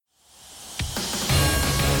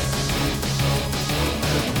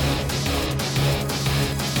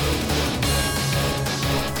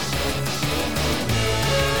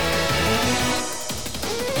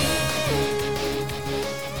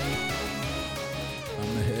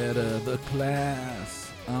head of the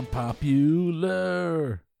class. I'm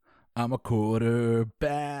popular. I'm a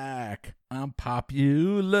quarterback. I'm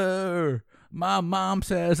popular. My mom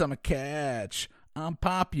says I'm a catch. I'm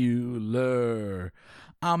popular.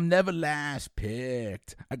 I'm never last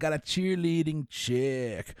picked. I got a cheerleading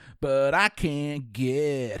chick, but I can't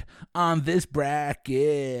get on this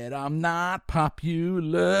bracket. I'm not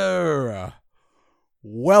popular.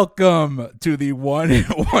 Welcome to the One Hit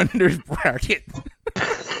Wonders bracket.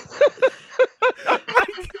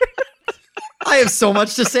 I have so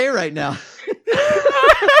much to say right now.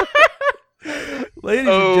 Ladies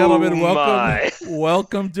and gentlemen,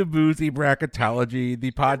 welcome to Boozy Bracketology,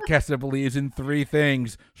 the podcast that believes in three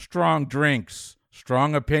things: strong drinks,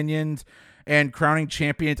 strong opinions, and crowning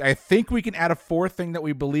champions. I think we can add a fourth thing that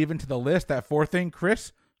we believe into the list. That fourth thing,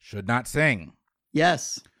 Chris, should not sing.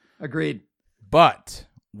 Yes, agreed. But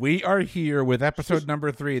we are here with episode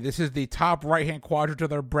number 3. This is the top right-hand quadrant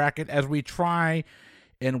of our bracket as we try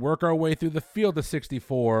and work our way through the field of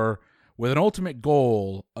 64 with an ultimate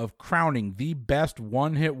goal of crowning the best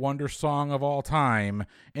one-hit wonder song of all time.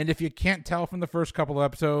 And if you can't tell from the first couple of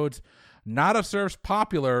episodes, Nada Surf's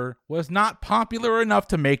Popular was not popular enough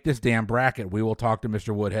to make this damn bracket. We will talk to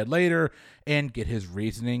Mr. Woodhead later and get his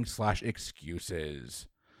reasoning/excuses.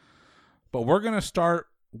 But we're going to start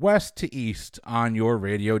west to east on your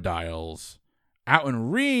radio dials. Out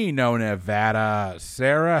in Reno, Nevada.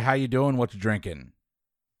 Sarah, how you doing? What you drinking?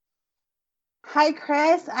 Hi,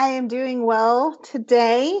 Chris. I am doing well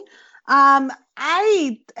today.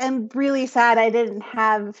 I am really sad I didn't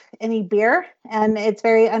have any beer, and it's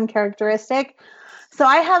very uncharacteristic. So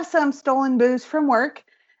I have some stolen booze from work,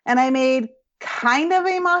 and I made kind of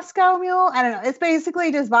a Moscow Mule. I don't know. It's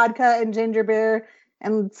basically just vodka and ginger beer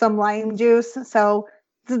and some lime juice. So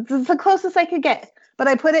it's the closest I could get. But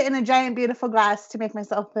I put it in a giant, beautiful glass to make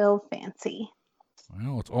myself feel fancy.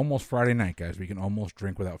 Well, it's almost Friday night, guys. We can almost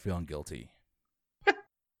drink without feeling guilty.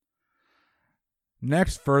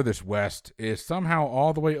 Next furthest west is somehow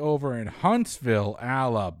all the way over in Huntsville,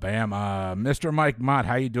 Alabama. Mr. Mike Mott,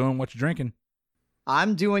 how you doing? What you drinking?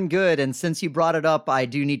 I'm doing good, and since you brought it up, I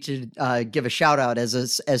do need to give a shout out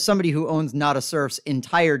as somebody who owns Nada Surf's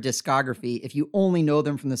entire discography. If you only know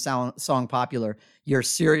them from the song Popular, you're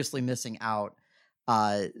seriously missing out.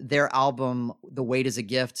 Their album, The Weight Is a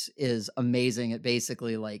Gift, is amazing. It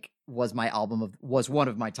basically was one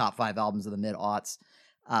of my top 5 albums of the mid-aughts.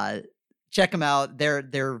 Check them out.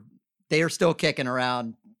 They're still kicking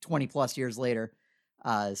around 20 plus years later.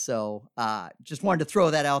 So just wanted to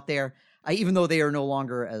throw that out there. Even though they are no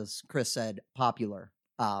longer, as Chris said, popular.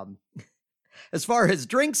 As far as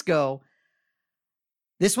drinks go,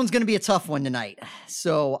 this one's going to be a tough one tonight.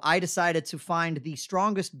 So I decided to find the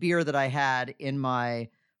strongest beer that I had in my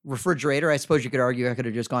refrigerator. I suppose you could argue I could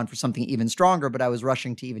have just gone for something even stronger, but I was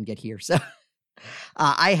rushing to even get here. So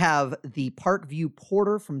I have the Parkview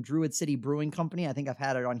Porter from Druid City Brewing Company. I think I've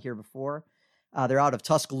had it on here before. They're out of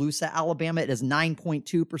Tuscaloosa, Alabama. It is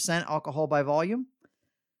 9.2% alcohol by volume.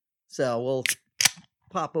 So we'll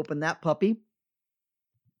pop open that puppy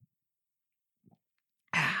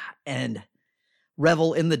and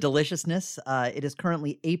revel in the deliciousness. It is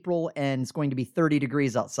currently April and it's going to be 30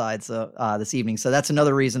 degrees outside this evening. So that's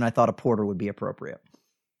another reason I thought a porter would be appropriate.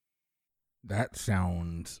 That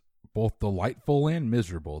sounds both delightful and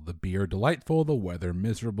miserable. The beer delightful, the weather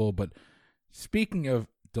miserable. But speaking of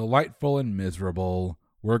delightful and miserable,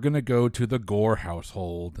 we're going to go to the Gore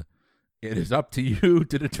household. It is up to you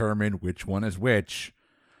to determine which one is which.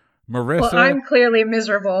 Marissa. Well, I'm clearly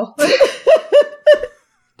miserable.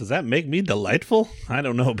 Does that make me delightful? I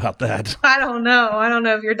don't know about that. I don't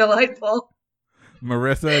know if you're delightful.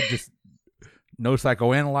 Marissa, just no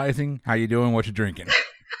psychoanalyzing. How you doing? What you drinking?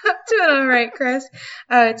 I'm doing all right, Chris.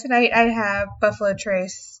 Tonight I have Buffalo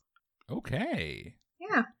Trace. Okay.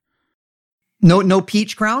 Yeah. No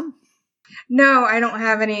Peach Crown? No, I don't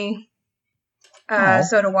have any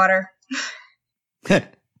soda water.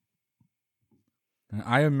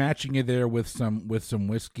 I am matching you there with some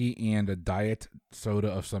whiskey and a diet soda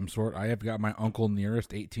of some sort. I have got my Uncle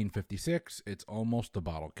Nearest 1856. It's almost a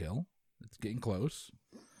bottle kill. It's getting close.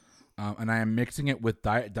 And I am mixing it with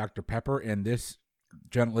Diet Dr. Pepper. And this,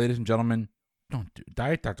 ladies and gentlemen,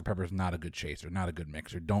 Diet Dr. Pepper is not a good chaser, not a good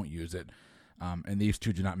mixer. Don't use it. And these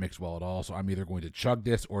two do not mix well at all. So I'm either going to chug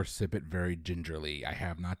this or sip it very gingerly. I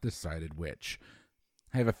have not decided which.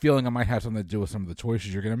 I have a feeling I might have something to do with some of the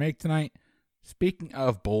choices you're going to make tonight. Speaking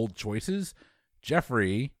of bold choices,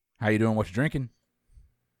 Jeffrey, how you doing? What you drinking?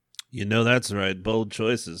 You know that's right. Bold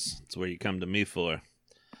choices. That's where you come to me for.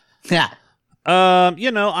 Yeah. I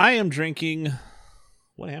am drinking.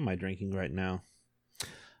 What am I drinking right now?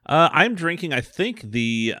 I'm drinking, I think,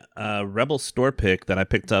 the Rebel store pick that I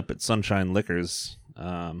picked up at Sunshine Liquors.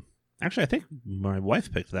 Actually, I think my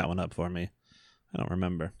wife picked that one up for me. I don't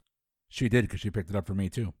remember. She did, because she picked it up for me,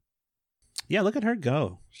 too. Yeah, look at her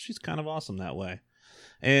go. She's kind of awesome that way.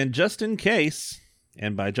 And just in case,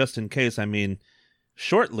 and by just in case, I mean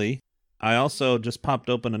shortly, I also just popped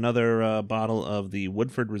open another bottle of the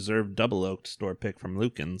Woodford Reserve Double Oaked store pick from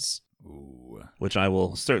Lucan's. Ooh. Which I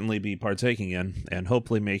will certainly be partaking in, and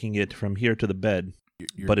hopefully making it from here to the bed.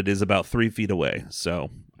 You're, but it is about 3 feet away, so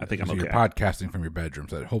I think I'm so okay. You're podcasting from your bedroom,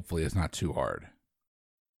 so that hopefully it's not too hard.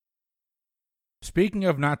 Speaking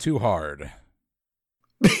of not too hard,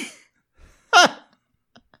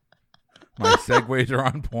 my segues are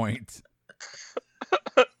on point.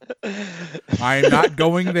 I am not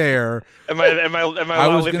going there. Am I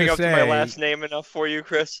living up to my last name enough for you,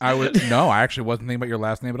 Chris? No, I actually wasn't thinking about your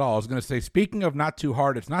last name at all. I was going to say, speaking of not too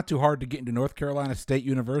hard, it's not too hard to get into North Carolina State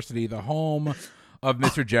University, the home of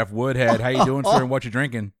Mr. Jeff Woodhead. How you doing, sir, and what you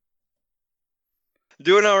drinking?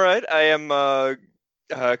 Doing all right. I am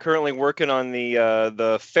currently working on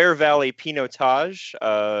the Fair Valley Pinotage,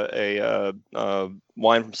 a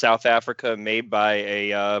wine from South Africa made by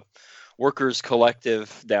a workers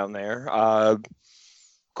collective down there.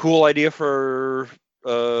 Cool idea for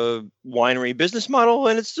a winery business model,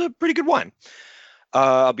 and it's a pretty good wine.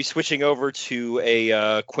 I'll be switching over to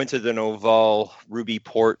a Quinta de Noval Ruby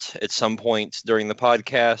Port at some point during the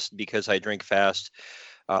podcast because I drink fast,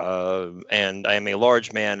 and I am a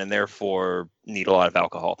large man and therefore need a lot of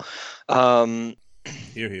alcohol.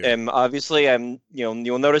 Here. And obviously,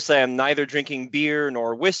 you'll notice that I'm neither drinking beer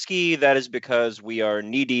nor whiskey. That is because we are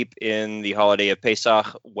knee deep in the holiday of Pesach,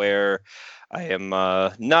 where I am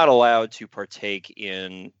not allowed to partake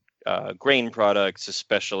in grain products,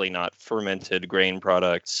 especially not fermented grain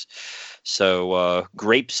products. So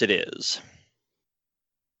grapes it is.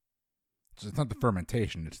 So it's not the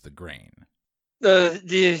fermentation, it's the grain.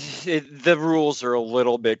 The rules are a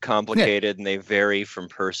little bit complicated and they vary from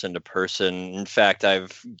person to person. In fact,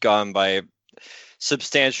 I've gone by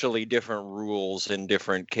substantially different rules in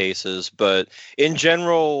different cases, but in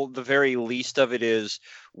general, the very least of it is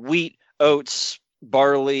wheat, oats,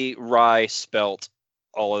 barley, rye, spelt.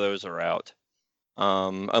 All of those are out,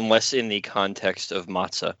 unless in the context of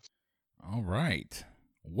matzah. All right.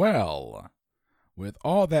 Well, with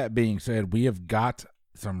all that being said, we have got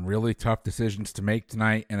some really tough decisions to make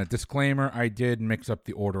tonight. And a disclaimer, I did mix up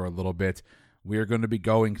the order a little bit. We are going to be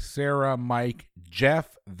going Sarah, Mike,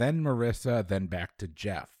 Jeff, then Marissa, then back to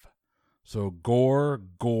Jeff. So Gore,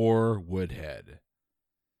 Woodhead.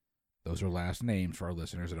 Those are last names for our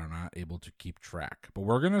listeners that are not able to keep track. But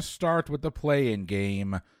we're going to start with the play-in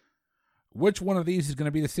game. Which one of these is going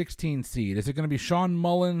to be the 16 seed? Is it going to be Sean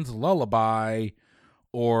Mullins' Lullaby,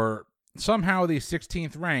 or somehow the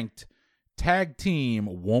 16th ranked tag team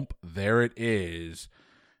Whoomp There It Is?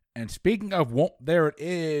 And speaking of Whoomp There It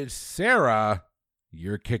Is, Sarah,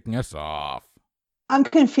 you're kicking us off. I'm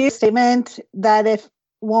confused. Statement that if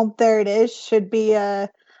Whoomp There It Is should be a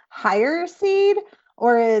higher seed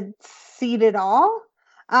or a seed at all.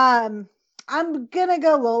 I'm gonna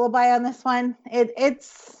go Lullaby on this one.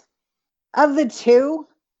 It's of the two,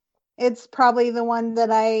 it's probably the one that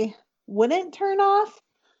I wouldn't turn off.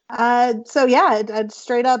 So yeah, I'd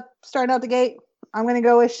straight up start out the gate. I'm gonna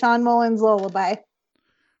go with Sean Mullins' Lullaby.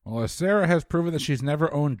 Well, as Sarah has proven that she's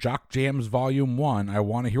never owned Jock Jams Volume 1, I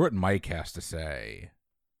want to hear what Mike has to say.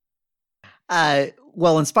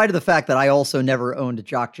 Well, in spite of the fact that I also never owned a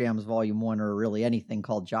Jock Jams Volume 1 or really anything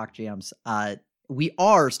called Jock Jams, we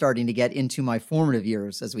are starting to get into my formative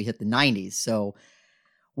years as we hit the 90s. So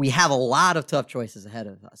we have a lot of tough choices ahead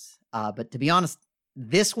of us. But to be honest,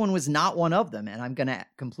 this one was not one of them. And I'm going to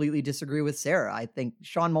completely disagree with Sarah. I think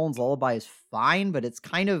Sean Mullins' Lullaby is fine, but it's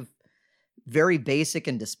kind of very basic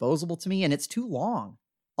and disposable to me. And it's too long.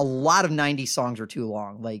 A lot of 90s songs are too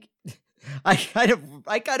long. Like, I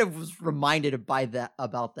kind of was reminded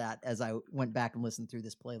about that as I went back and listened through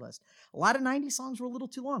this playlist. A lot of 90s songs were a little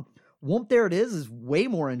too long. Whoomp There It Is way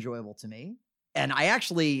more enjoyable to me. And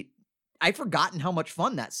I'd forgotten how much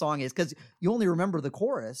fun that song is because you only remember the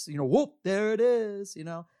chorus, whoop, there it is,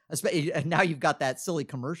 and now you've got that silly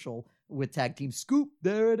commercial with Tag Team Scoop,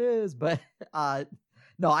 there it is. But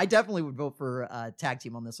no, I definitely would vote for Tag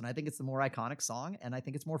Team on this one. I think it's the more iconic song and I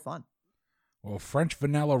think it's more fun. Well, French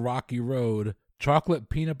Vanilla Rocky Road, Chocolate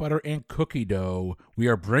Peanut Butter and Cookie Dough. We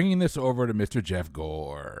are bringing this over to Mr. Jeff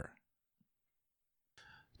Gore.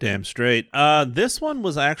 Damn straight. This one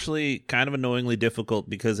was actually kind of annoyingly difficult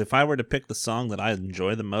because if I were to pick the song that I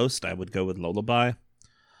enjoy the most, I would go with Lullaby.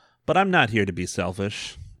 But I'm not here to be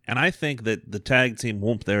selfish, And I think that the tag team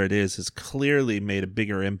Whoomp There It Is has clearly made a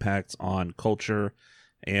bigger impact on culture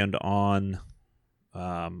and on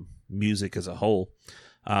music as a whole.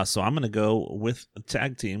 So I'm going to go with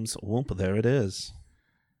tag teams Whoomp There It Is.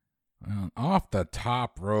 Off the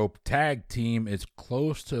top rope, tag team is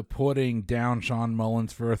close to putting down Shawn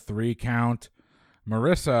Mullins for a 3 count.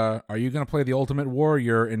 Marissa, are you going to play the Ultimate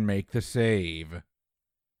Warrior and make the save?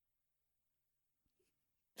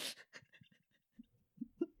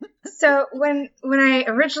 So when I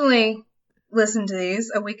originally listened to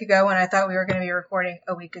these a week ago, when I thought we were going to be recording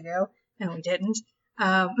a week ago, and we didn't,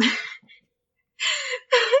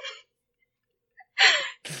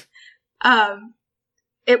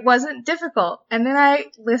 it wasn't difficult. And then I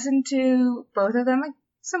listened to both of them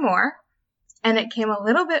some more, and it came a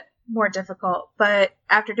little bit more difficult. But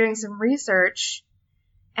after doing some research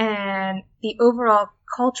and the overall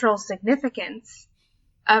cultural significance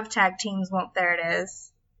of tag teams Whoomp There It Is,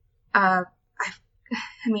 I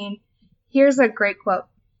mean, here's a great quote.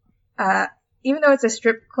 Even though it's a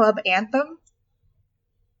strip club anthem,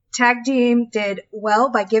 tag team did well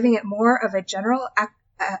by giving it more of a general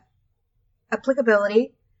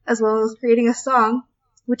applicability, as well as creating a song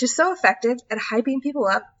which is so effective at hyping people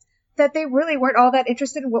up that they really weren't all that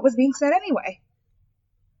interested in what was being said anyway.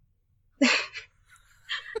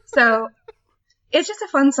 So it's just a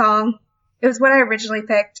fun song. It was what I originally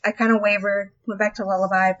picked. I kind of wavered, went back to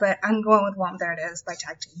Lullaby, but I'm going with Whoomp There It Is by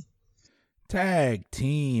Tag Team. Tag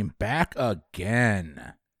team back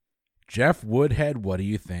again. Jeff Woodhead, what do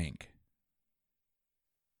you think?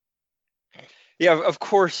 Yeah, of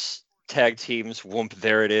course, tag teams Whoomp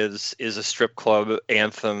There It Is a strip club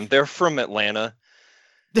anthem. They're from Atlanta.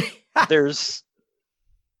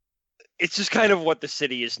 It's just kind of what the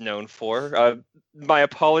city is known for. My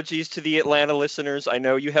apologies to the Atlanta listeners. I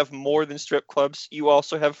know you have more than strip clubs. You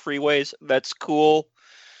also have freeways. That's cool.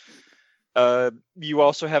 You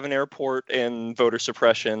also have an airport and voter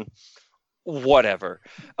suppression. Whatever.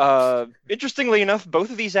 Interestingly enough,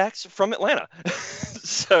 both of these acts are from Atlanta.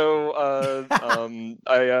 So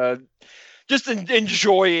I just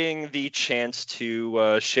enjoying the chance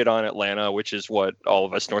to shit on Atlanta, which is what all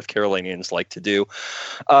of us North Carolinians like to do.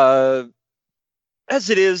 As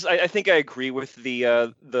it is, I think I agree with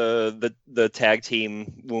the tag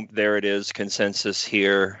team Whoomp There It Is consensus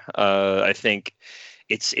here. I think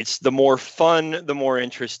it's the more fun, the more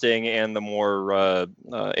interesting, and the more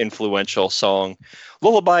influential song.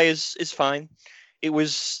 Lullaby is fine. It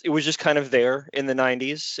was just kind of there in the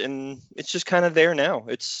 90s, and it's just kind of there now.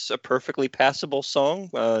 It's a perfectly passable song.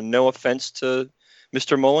 No offense to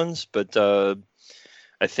Mr. Mullins, but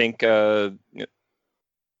I think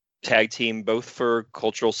tag team, both for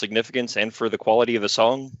cultural significance and for the quality of the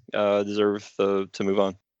song, deserve to move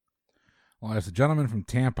on. Well, as a gentleman from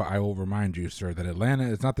Tampa, I will remind you, sir, that Atlanta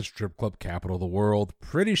is not the strip club capital of the world.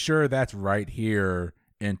 Pretty sure that's right here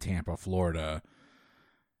in Tampa, Florida.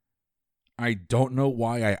 I don't know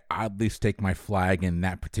why I oddly stake my flag in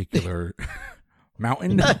that particular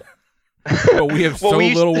mountain. But we have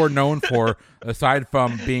little we're known for, aside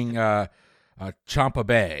from being Champa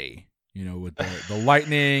Bay, you know, with the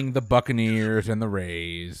Lightning, the Buccaneers, and the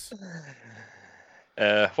Rays.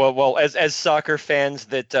 Well, as soccer fans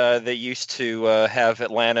that used to have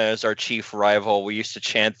Atlanta as our chief rival, we used to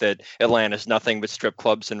chant that Atlanta's nothing but strip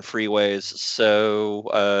clubs and freeways.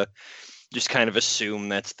 So just kind of assume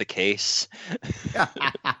that's the case.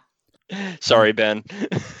 Sorry, Ben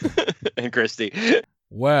and Christy.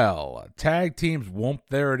 Well, tag teams Whoomp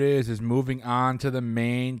There It is moving on to the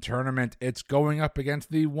main tournament. It's going up against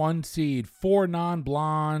the 1 seed, 4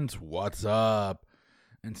 Non-Blondes. What's up?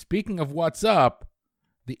 And speaking of what's up,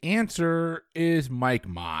 the answer is Mike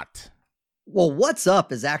Mott. Well, what's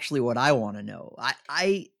up is actually what I want to know.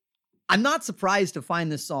 I'm not surprised to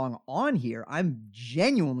find this song on here. I'm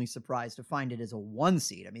genuinely surprised to find it as a 1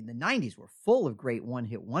 seed. I mean, the 90s were full of great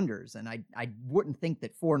one-hit wonders, and I wouldn't think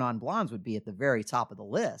that 4 Non-Blondes would be at the very top of the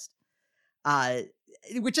list.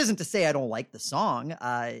 Which isn't to say I don't like the song.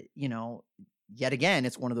 You know, yet again,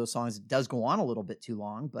 it's one of those songs that does go on a little bit too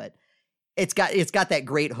long, but it's got that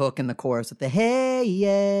great hook in the chorus with the hey,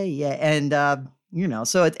 yeah, yeah. And, you know,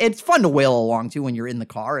 so it's fun to wail along to when you're in the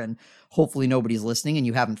car and hopefully nobody's listening and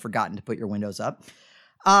you haven't forgotten to put your windows up.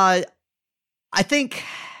 I think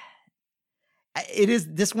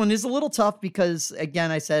this one is a little tough because,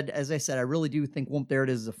 again, as I said, I really do think Whoomp There It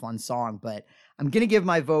Is a fun song, but I'm going to give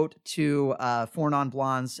my vote to 4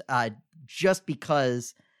 Non-Blondes just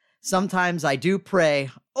because sometimes I do pray.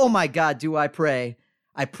 Oh my God, do I pray?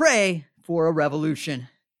 I pray for a revolution.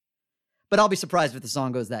 But I'll be surprised if the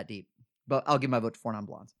song goes that deep. But I'll give my vote to 4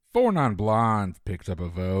 Non-Blondes. 4 Non-Blondes picks up a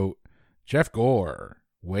vote. Jeff Gore,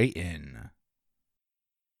 Weigh in.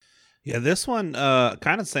 Yeah, this one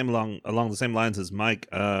kind of same along the same lines as Mike.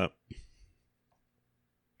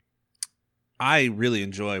 I really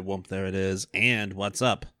enjoy Whoomp There It Is and What's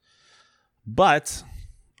Up. But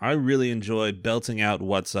I really enjoy belting out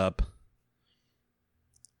What's Up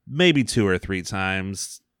maybe 2 or 3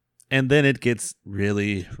 times, and then it gets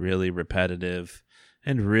really, really repetitive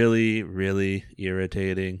and really, really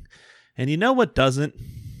irritating. And you know what doesn't?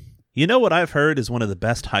 You know what I've heard is one of the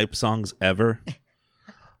best hype songs ever?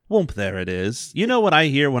 Whoomp There It Is. You know what I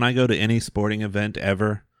hear when I go to any sporting event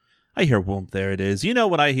ever? I hear Whoomp There It Is. You know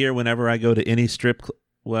what I hear whenever I go to any strip club?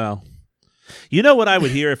 Well, you know what I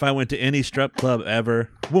would hear if I went to any strip club ever?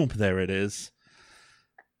 Whoomp There It Is.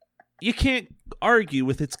 You can't argue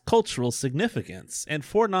with its cultural significance. And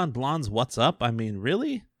 4 Non-Blondes, What's Up? I mean,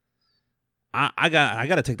 really? I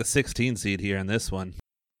got to take the 16 seed here in this one.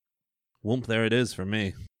 Whoomp There It Is for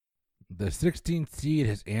me. The 16th seed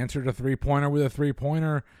has answered a 3-pointer with a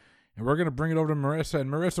 3-pointer, and we're going to bring it over to Marissa. And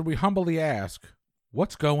Marissa, we humbly ask,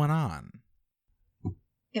 what's going on?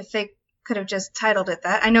 If they could have just titled it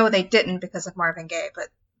that. I know they didn't because of Marvin Gaye, but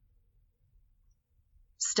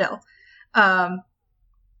still.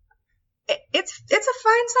 It's a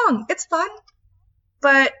fine song. It's fun,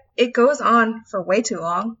 but it goes on for way too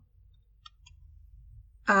long.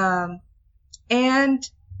 And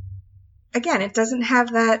again, it doesn't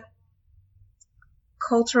have that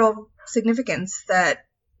cultural significance that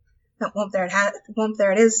Whoomp There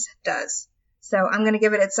It Is does. So I'm going to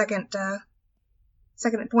give it its second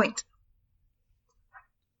point.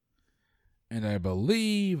 And I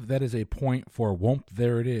believe that is a point for Whoomp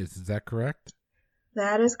There It Is. Is that correct?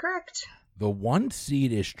 That is correct. The 1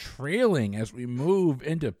 seed is trailing as we move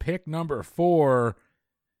into pick number 4.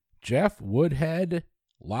 Jeff Woodhead,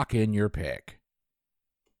 lock in your pick.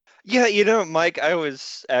 Yeah, you know, Mike, I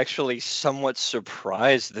was actually somewhat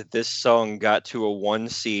surprised that this song got to a 1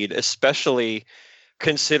 seed, especially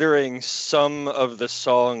considering some of the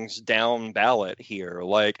songs down ballot here.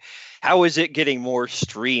 Like, how is it getting more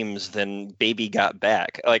streams than Baby Got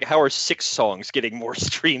Back? Like, how are 6 songs getting more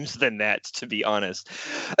streams than that, to be honest?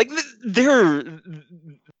 Like,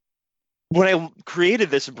 when I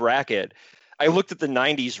created this bracket, I looked at the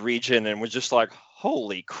 90s region and was just like,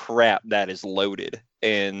 holy crap, that is loaded.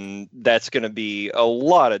 And that's going to be a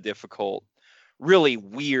lot of difficult, really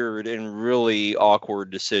weird and really awkward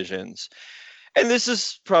decisions. And this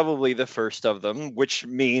is probably the first of them, which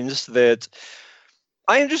means that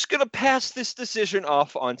I am just going to pass this decision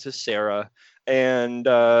off onto Sarah and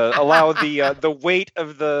allow the weight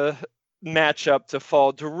of the matchup to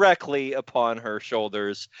fall directly upon her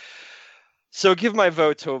shoulders. So give my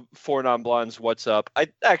vote to 4 Non-Blondes, What's Up. I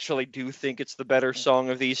actually do think it's the better song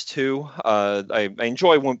of these two. I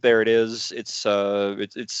enjoy Whoomp There It Is.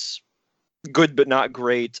 It's good but not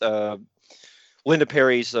great. Linda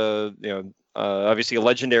Perry's obviously a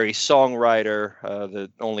legendary songwriter that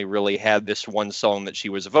only really had this one song that she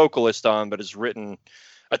was a vocalist on, but has written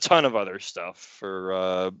a ton of other stuff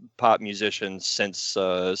for pop musicians since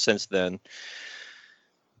then.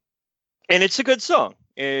 And it's a good song.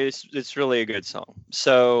 It's really a good song.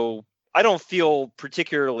 So I don't feel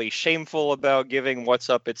particularly shameful about giving What's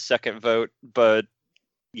Up its second vote, but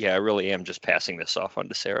yeah, I really am just passing this off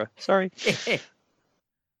onto Sarah. Sorry.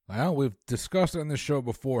 Well, we've discussed on the show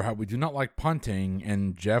before how we do not like punting,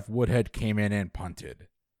 and Jeff Woodhead came in and punted.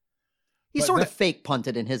 He sort of fake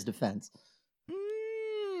punted in his defense.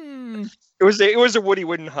 It was a Woody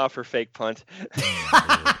Woodenhofer fake punt.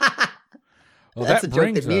 Well, that's a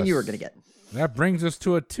joke that me and you were going to get. That brings us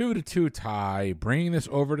to a 2-2 tie, bringing this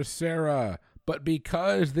over to Sarah. But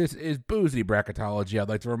because this is boozy bracketology, I'd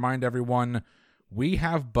like to remind everyone we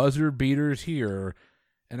have buzzer beaters here.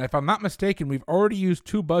 And if I'm not mistaken, we've already used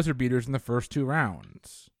 2 buzzer beaters in the first 2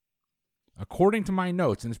 rounds. According to my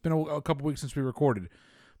notes, and it's been a couple weeks since we recorded,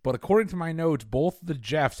 but according to my notes, both the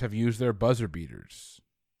Jeffs have used their buzzer beaters.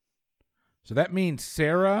 So that means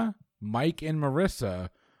Sarah, Mike, and Marissa,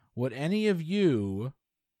 would any of you...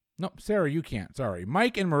 No, Sarah, you can't. Sorry.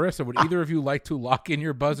 Mike and Marissa, would either of you like to lock in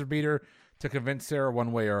your buzzer beater to convince Sarah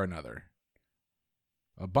one way or another?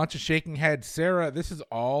 A bunch of shaking heads. Sarah, this is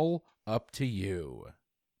all up to you.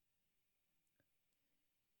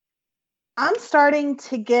 I'm starting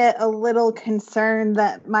to get a little concerned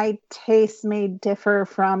that my taste may differ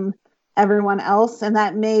from everyone else, and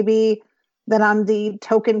that maybe that I'm the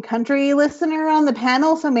token country listener on the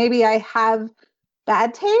panel, so maybe I have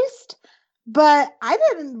bad taste. But I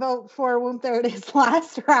didn't vote for Whoomp There It Is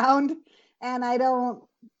last round, and I don't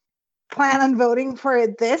plan on voting for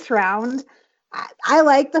it this round. I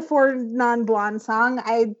like the 4 Non-Blonde song.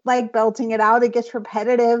 I like belting it out. It gets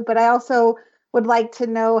repetitive, but I also would like to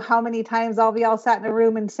know how many times all we all sat in a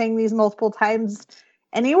room and sang these multiple times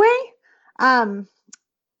anyway. I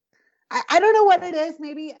don't know what it is.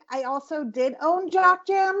 Maybe I also did own Jock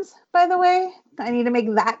Jams, by the way. I need to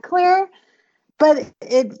make that clear. But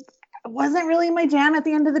it wasn't really my jam at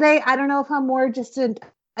the end of the day. I don't know if I'm more just a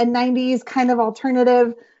 90s kind of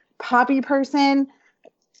alternative poppy person.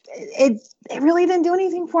 It really didn't do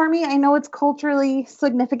anything for me. I know it's culturally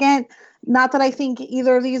significant. Not that I think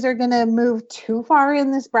either of these are going to move too far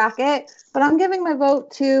in this bracket, but I'm giving my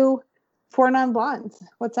vote to Four Non Blondes.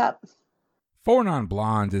 What's up? Four Non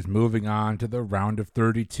Blondes is moving on to the round of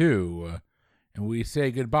 32, and we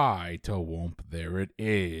say goodbye to Whoomp. There it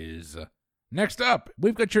is. Next up,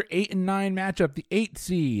 we've got your 8 and 9 matchup, the 8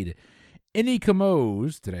 seed, Any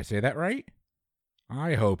Kamoze. Did I say that right?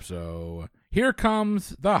 I hope so. Here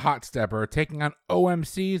comes the Hot Stepper taking on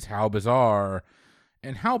OMC's How Bizarre.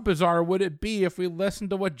 And how bizarre would it be if we listened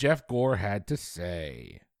to what Jeff Gore had to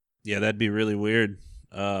say? Yeah, that'd be really weird.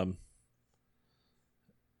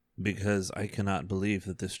 Because I cannot believe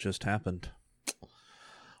that this just happened.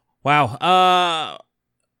 Wow.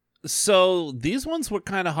 So these ones were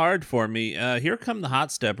kind of hard for me. Here Come the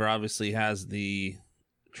Hot Stepper obviously has the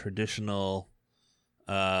traditional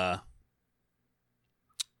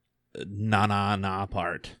na-na-na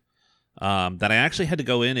part that I actually had to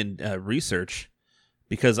go in and research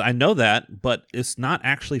because I know that, but it's not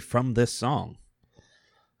actually from this song.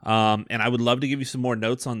 And I would love to give you some more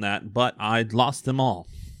notes on that, but I lost them all.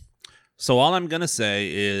 So all I'm going to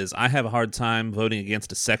say is I have a hard time voting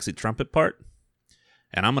against a sexy trumpet part,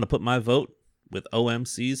 and I'm going to put my vote with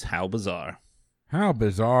OMC's How Bizarre. How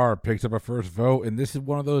Bizarre picks up a first vote, and this is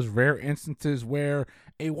one of those rare instances where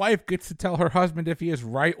a wife gets to tell her husband if he is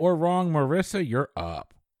right or wrong. Marissa, you're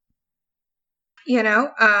up. You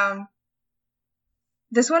know,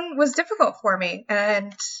 this one was difficult for me,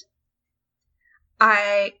 and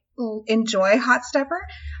I enjoy Hot Stepper.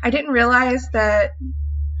 I didn't realize that,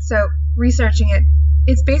 so researching it,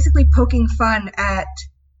 it's basically poking fun at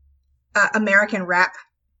American rap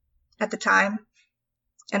at the time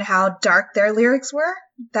and how dark their lyrics were.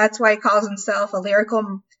 That's why he calls himself a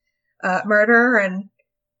lyrical murderer and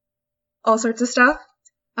all sorts of stuff.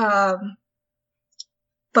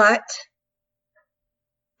 But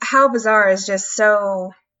How Bizarre is just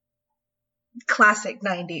so classic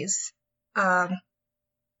 90s.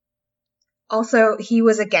 Also, he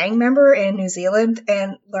was a gang member in New Zealand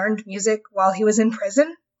and learned music while he was in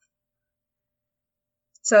prison.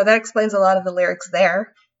 So that explains a lot of the lyrics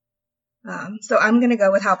there. So I'm going to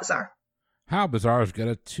go with How Bizarre. How Bizarre's got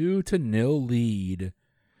a 2-0 lead.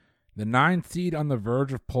 The 9 seed on the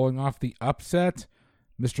verge of pulling off the upset.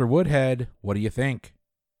 Mr. Woodhead, what do you think?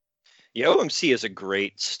 Yeah, OMC is a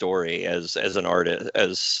great story as an artist.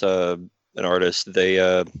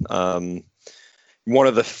 They one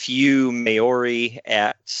of the few Maori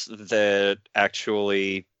acts that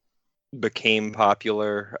actually became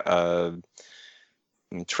popular.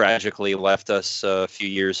 Tragically left us a few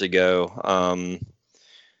years ago.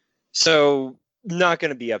 So not going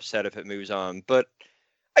to be upset if it moves on, but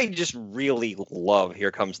I just really love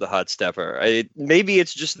Here Comes the Hot Stepper. Maybe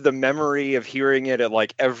it's just the memory of hearing it at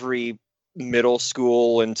like every middle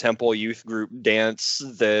school and temple youth group dance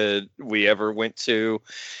that we ever went to.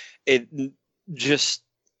 It just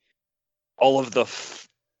all of the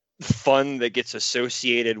fun that gets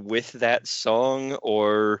associated with that song,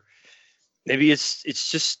 or maybe it's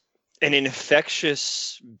just an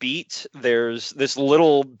infectious beat. There's this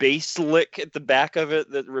little bass lick at the back of it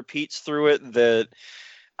that repeats through it that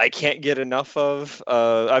I can't get enough of.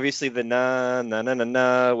 Obviously the na na na na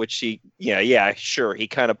na, which he sure, he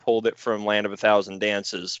kind of pulled it from Land of a Thousand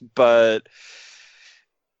Dances, but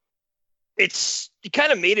he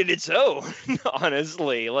kind of made it its own,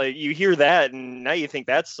 honestly. Like, you hear that and now you think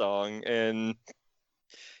that song, and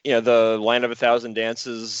the Land of a Thousand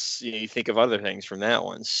Dances, you think of other things from that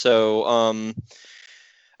one. So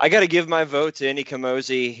I got to give my vote to Any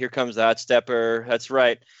Kamoze. Here Comes the Hot Stepper. That's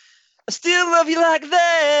right. I still love you like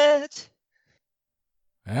that.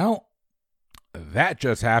 Well, that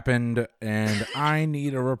just happened, and I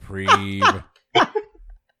need a reprieve.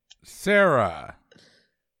 Sarah,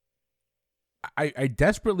 I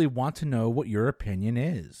desperately want to know what your opinion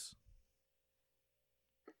is.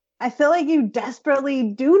 I feel like you desperately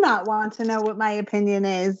do not want to know what my opinion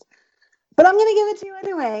is, but I'm going to give it to you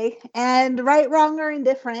anyway. And right, wrong, or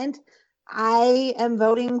indifferent, I am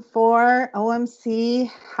voting for OMC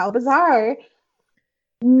How Bizarre.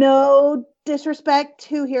 No disrespect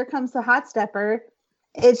to Here Comes the Hot Stepper.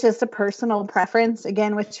 It's just a personal preference,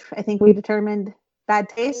 again, which I think we determined bad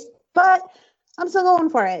taste, but I'm still going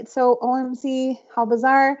for it. So OMC How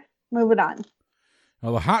Bizarre, move it on.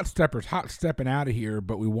 Well, the hot stepper's hot stepping out of here,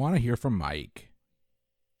 but we want to hear from Mike.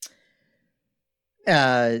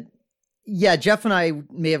 Yeah, Jeff and I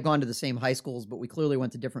may have gone to the same high schools, but we clearly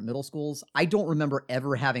went to different middle schools. I don't remember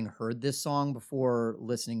ever having heard this song before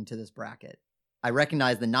listening to this bracket. I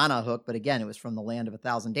recognize the Nana hook, but again, it was from the Land of a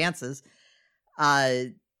Thousand Dances.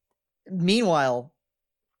 Meanwhile,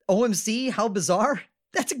 OMC, How Bizarre?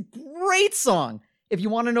 That's a great song. If you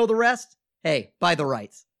want to know the rest, hey, buy the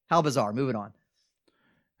rights. How Bizarre, moving on.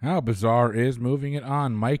 How Bizarre is moving it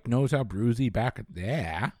on. Mike knows how Bruisey back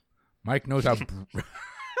there. Mike knows how...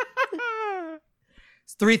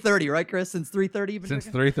 It's 3:30, right, Chris? Since 3:30? Since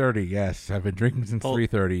 3:30, yes. I've been drinking since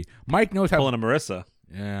 3:30. Mike knows how... Pulling a Marissa.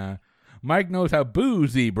 Yeah. Mike knows how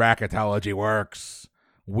boozy bracketology works.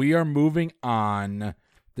 We are moving on.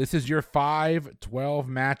 This is your 5-12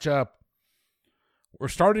 matchup. We're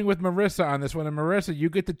starting with Marissa on this one. And Marissa, you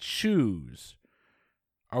get to choose.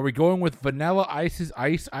 Are we going with Vanilla Ice's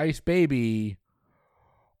Ice Ice Baby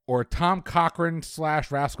or Tom Cochrane /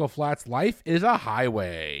 Rascal Flatts' Life is a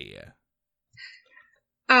Highway?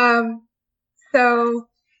 So,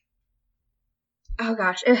 oh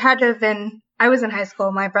gosh, it had to have been, I was in high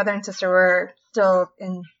school. My brother and sister were still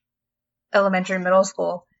in elementary and middle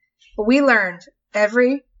school. But we learned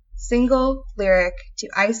every single lyric to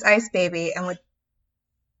Ice Ice Baby and would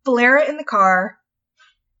blare it in the car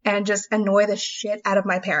and just annoy the shit out of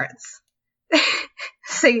my parents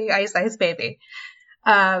singing Ice Ice Baby.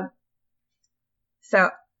 So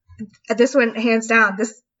this one, hands down,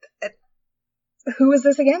 who was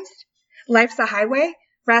this against? Life's a Highway?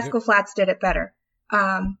 Rascal Flatts did it better.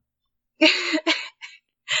 Ice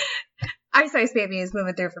Ice Baby is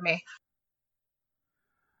moving through for me.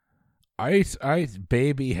 Ice Ice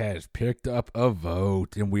Baby has picked up a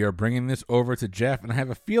vote, and we are bringing this over to Jeff, and I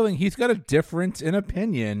have a feeling he's got a difference in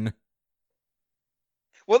opinion.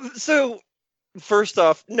 Well, so first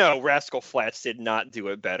off, no, Rascal Flatts did not do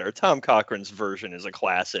it better. Tom Cochrane's version is a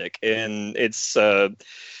classic, and it's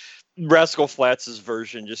Rascal Flatts'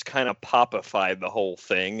 version just kind of popified the whole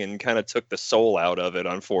thing and kind of took the soul out of it,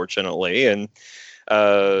 unfortunately. And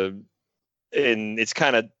it's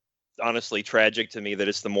kind of honestly tragic to me that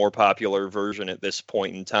it's the more popular version at this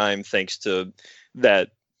point in time, thanks to that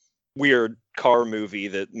weird car movie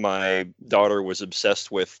that my daughter was obsessed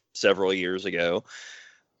with several years ago.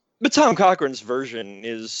 But Tom Cochrane's version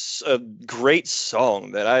is a great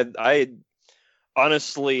song that I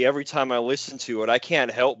honestly, every time I listen to it, I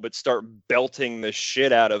can't help but start belting the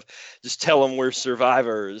shit out of Just Tell 'Em We're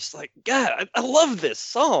Survivors. Like, God, I love this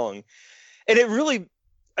song. And it really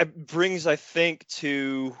brings, I think,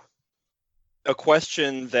 to a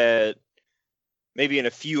question that maybe in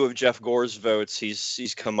a few of Jeff Gore's votes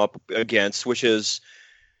he's come up against, which is,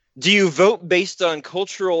 do you vote based on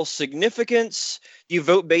cultural significance? Do you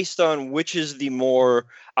vote based on which is the more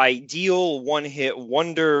ideal one-hit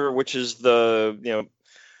wonder, which is the,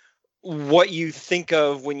 what you think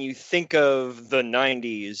of when you think of the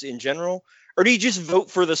 90s in general? Or do you just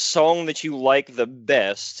vote for the song that you like the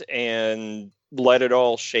best and let it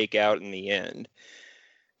all shake out in the end?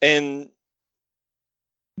 And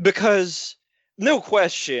because, no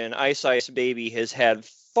question, Ice Ice Baby has had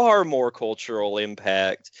far more cultural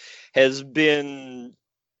impact, has been,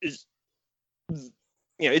 it's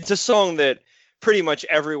a song that pretty much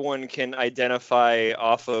everyone can identify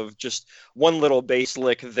off of just one little bass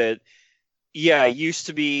lick that, used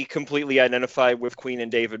to be completely identified with Queen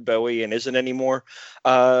and David Bowie and isn't anymore.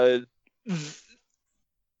 But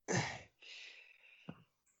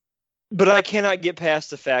I cannot get past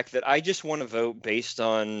the fact that I just want to vote based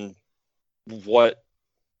on what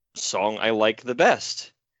song I like the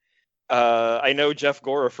best. I know Jeff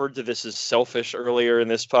Gore referred to this as selfish earlier in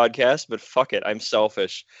this podcast, but fuck it, I'm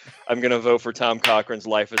selfish. I'm going to vote for Tom Cochrane's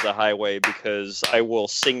Life is a Highway because I will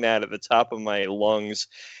sing that at the top of my lungs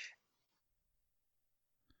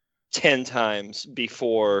 10 times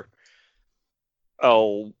before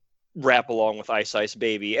I'll rap along with Ice Ice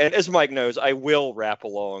Baby. And as Mike knows, I will rap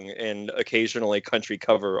along and occasionally country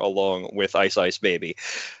cover along with Ice Ice Baby.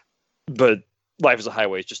 But Life is a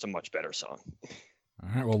Highway is just a much better song. All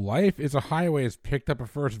right, well, Life is a Highway has picked up a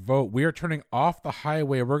first vote. We are turning off the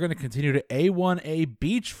highway. We're going to continue to A1A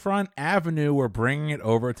Beachfront Avenue. We're bringing it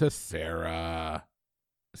over to Sarah.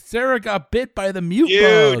 Sarah got bit by the mute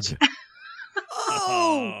bug.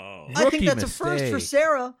 Oh, I think that's a first for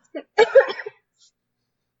Sarah.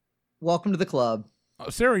 Welcome to the club. Oh,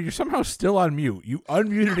 Sarah, you're somehow still on mute. You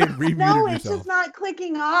unmuted and remuted No, yourself. it's just not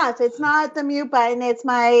clicking off. It's not the mute button. It's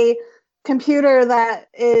my computer that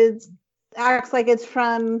acts like it's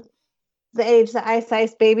from the age that Ice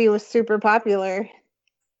Ice Baby was super popular.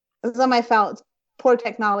 It's not my fault. It's poor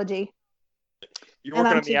technology. You're and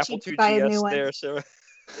working I'm on the too Apple cheap to II buy a new GS one. there, so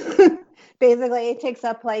Basically, it takes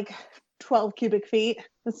up like 12 cubic feet.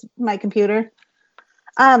 That's my computer.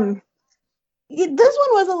 This one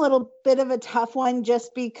was a little bit of a tough one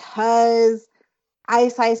just because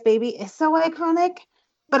Ice Ice Baby is so iconic,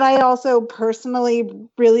 but I also personally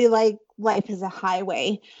really like Life is a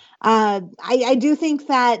Highway. I do think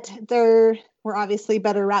that there were obviously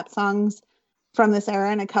better rap songs from this era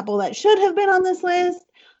and a couple that should have been on this list,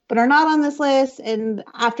 but are not on this list. And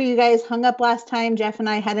after you guys hung up last time, Jeff and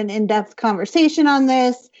I had an in-depth conversation on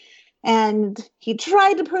this, and he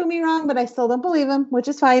tried to prove me wrong, but I still don't believe him, which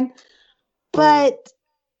is fine. But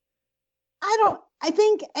I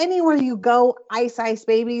think anywhere you go, Ice Ice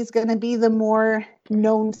Baby is going to be the more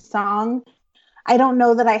known song. I don't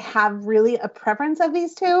know that I have really a preference of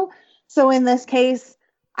these two. So in this case,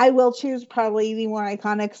 I will choose probably the more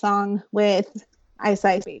iconic song with Ice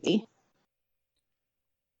Ice Baby.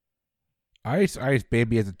 Ice Ice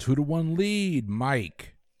Baby has a 2-1 lead.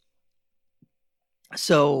 Mike.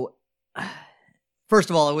 So, first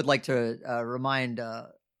of all, I would like to remind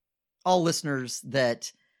all listeners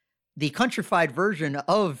that the countrified version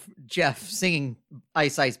of Jeff singing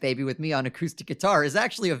Ice Ice Baby with me on acoustic guitar is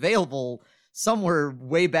actually available somewhere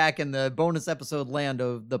way back in the bonus episode land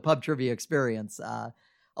of the Pub Trivia Experience,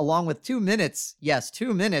 along with 2 minutes, yes,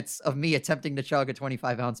 2 minutes of me attempting to chug a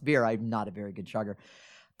 25-ounce beer. I'm not a very good chugger.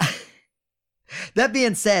 That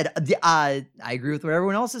being said, I agree with what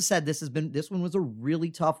everyone else has said. This one was a really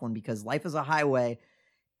tough one because Life is a Highway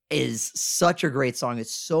is such a great song.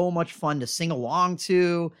 It's so much fun to sing along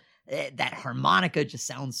to. That harmonica just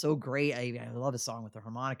sounds so great. I love a song with the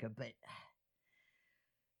harmonica, but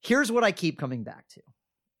here's what I keep coming back to.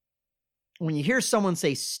 When you hear someone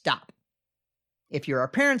say stop, if you're our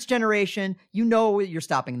parents' generation, you know you're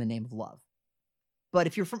stopping in the name of love. But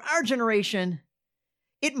if you're from our generation,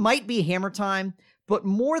 it might be Hammer Time, but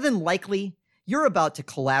more than likely, you're about to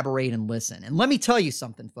collaborate and listen. And let me tell you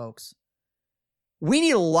something, folks. We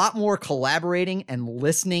need a lot more collaborating and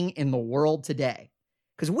listening in the world today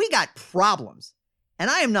because we got problems.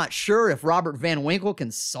 And I am not sure if Robert Van Winkle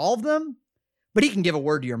can solve them, but he can give a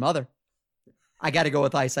word to your mother. I got to go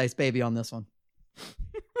with Ice Ice Baby on this one.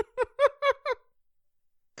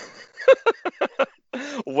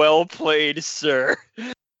 well played, sir.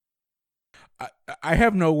 I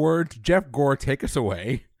have no words. Jeff Gore, take us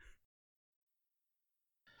away.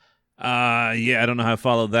 Yeah, I don't know how to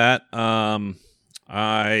follow that.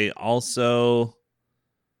 I also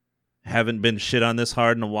haven't been shit on this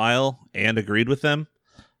hard in a while and agreed with them.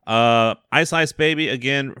 Ice Ice Baby,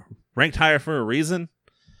 again, ranked higher for a reason.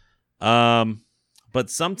 But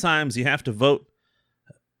sometimes you have to vote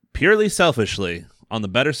purely selfishly on the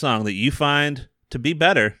better song that you find to be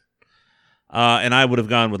better. And I would have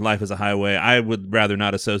gone with Life is a Highway. I would rather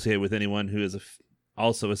not associate with anyone who is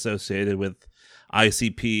also associated with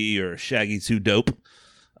ICP or Shaggy 2 Dope.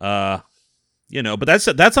 But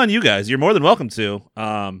that's on you guys. You're more than welcome to.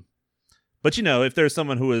 But if there's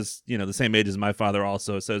someone who is, the same age as my father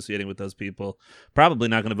also associating with those people, probably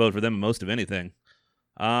not going to vote for them in most of anything.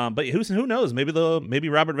 But who knows? Maybe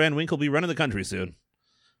Robert Van Winkle will be running the country soon.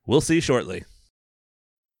 We'll see shortly.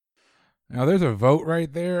 Now, there's a vote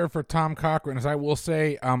right there for Tom Cochran. As I will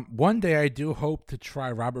say, one day I do hope to try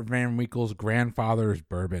Robert Van Winkle's grandfather's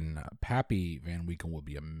bourbon. Pappy Van Winkle would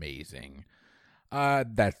be amazing.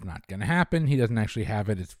 That's not going to happen. He doesn't actually have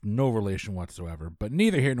it. It's no relation whatsoever. But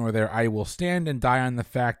neither here nor there. I will stand and die on the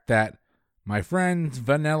fact that, my friends,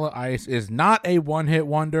 Vanilla Ice is not a one-hit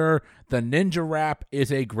wonder. The Ninja Rap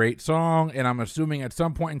is a great song, and I'm assuming at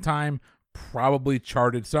some point in time, probably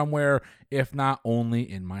charted somewhere, if not only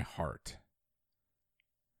in my heart.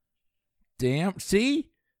 Damn. See,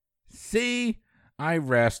 I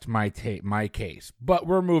rest my case. But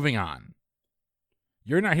we're moving on.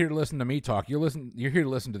 You're not here to listen to me talk. You're here to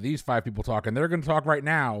listen to these 5 people talk, and they're going to talk right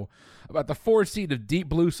now about the 4 seed of Deep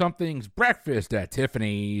Blue Something's Breakfast at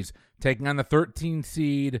Tiffany's, taking on the 13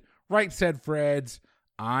 seed Right Said Fred's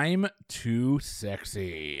I'm Too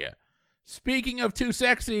Sexy. Speaking of too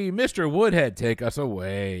sexy, Mr. Woodhead, take us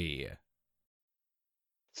away.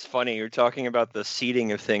 It's funny, you're talking about the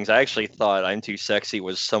seeding of things. I actually thought I'm Too Sexy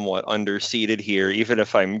was somewhat underseeded here, even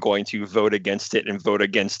if I'm going to vote against it and vote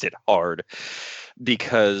against it hard.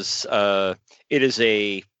 Because it is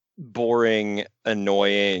a boring,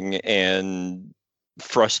 annoying, and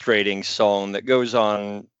frustrating song that goes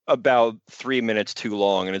on about 3 minutes too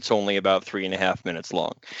long, and it's only about 3.5 minutes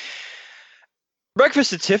long.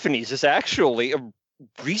 Breakfast at Tiffany's is actually a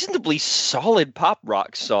reasonably solid pop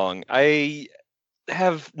rock song. I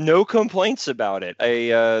have no complaints about it.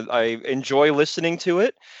 I enjoy listening to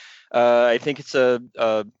it. I think it's a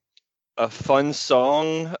fun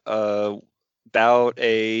song about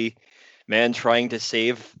a man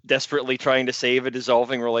desperately trying to save a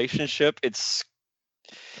dissolving relationship. It's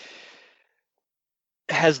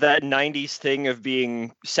has that 90s thing of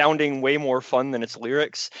sounding way more fun than its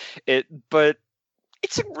lyrics. But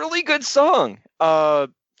it's a really good song.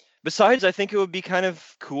 Besides, I think it would be kind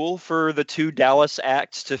of cool for the two Dallas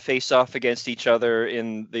acts to face off against each other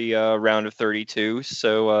in the round of 32.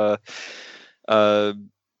 So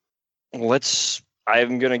I'm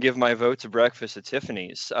going to give my vote to Breakfast at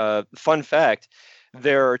Tiffany's. Fun fact,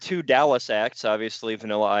 there are two Dallas acts, obviously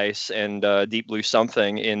Vanilla Ice and Deep Blue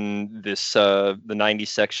Something in this the 90s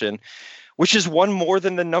section, which is one more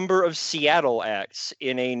than the number of Seattle acts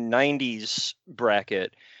in a 90s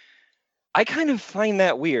bracket. I kind of find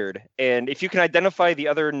that weird. And if you can identify the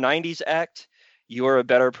other 90s act, you're a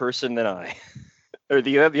better person than I. Or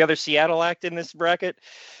the other Seattle act in this bracket,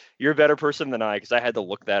 you're a better person than I, because I had to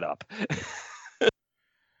look that up.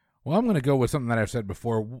 Well, I'm going to go with something that I've said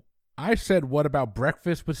before. I said, what about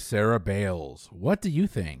Breakfast with Sarah Bails? What do you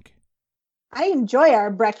think? I enjoy our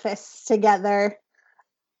breakfasts together.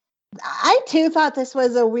 I too thought this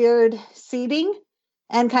was a weird seating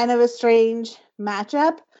and kind of a strange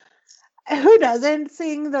matchup. Who doesn't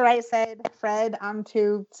sing The Right Side, Fred? I'm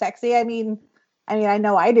Too Sexy. I mean, I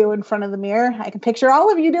know I do in front of the mirror. I can picture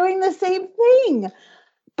all of you doing the same thing.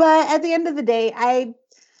 But at the end of the day,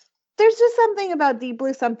 there's just something about Deep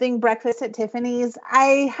Blue Something, Breakfast at Tiffany's.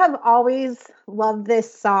 I have always loved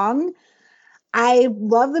this song. I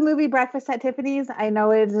love the movie Breakfast at Tiffany's. I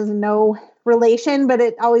know it is no relation, but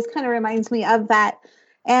it always kind of reminds me of that.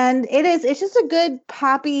 And it's just a good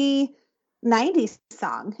poppy 90s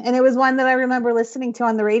song. And it was one that I remember listening to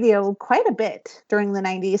on the radio quite a bit during the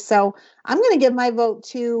 90s. So I'm going to give my vote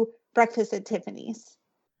to Breakfast at Tiffany's.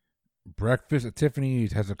 Breakfast at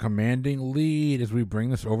Tiffany's has a commanding lead as we bring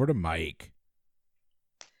this over to Mike.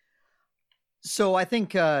 So I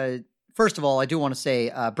think, first of all, I do want to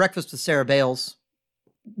say breakfast with Sarah Bails,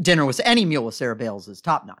 dinner with any meal with Sarah Bails is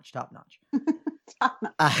top notch. Top notch.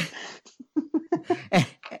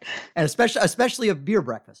 And especially a beer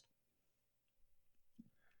breakfast.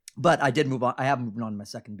 But I did move on. I have moved on to my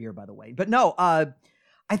second beer, by the way. But no, I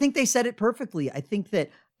think they said it perfectly. I think that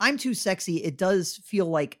I'm Too Sexy, it does feel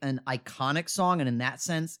like an iconic song, and in that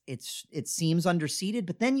sense, it seems underseated.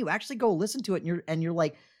 But then you actually go listen to it, and you're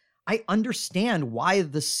like, I understand why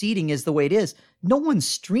the seating is the way it is. No one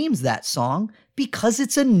streams that song because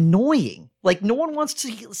it's annoying. Like, no one wants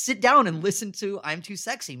to sit down and listen to I'm Too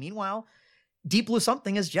Sexy. Meanwhile, Deep Blue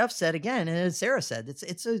Something, as Jeff said again, and as Sarah said,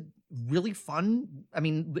 it's a really fun, I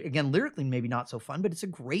mean, again, lyrically maybe not so fun, but it's a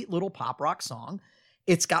great little pop rock song.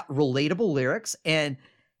 It's got relatable lyrics, and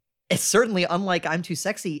it's certainly, unlike I'm Too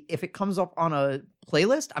Sexy, if it comes up on a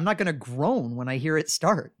playlist, I'm not going to groan when I hear it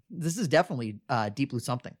start. This is definitely Deep Blue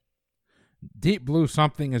Something. Deep Blue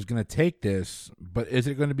Something is going to take this, but is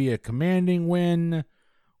it going to be a commanding win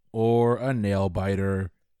or a nail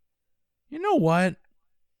biter? You know what?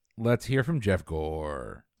 Let's hear from Jeff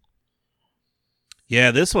Gore.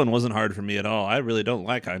 Yeah, this one wasn't hard for me at all. I really don't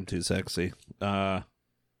like I'm Too Sexy. So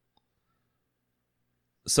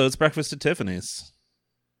it's Breakfast at Tiffany's.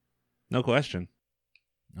 No question.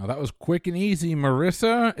 Now that was quick and easy.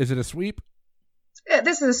 Marissa, is it a sweep?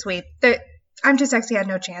 This is a sweep. I'm Too Sexy had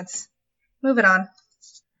no chance. Move it on.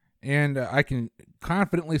 And I can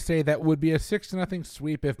confidently say that would be a 6-0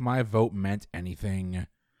 sweep if my vote meant anything.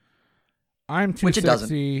 I'm Too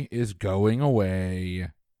Sexy is going away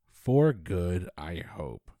for good, I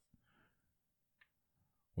hope.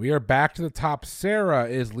 We are back to the top. Sarah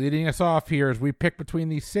is leading us off here as we pick between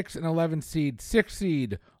the 6 and 11 seed. 6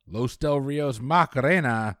 seed, Los Del Rios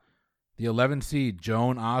Macarena. The 11 seed,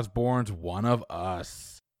 Joan Osborne's One of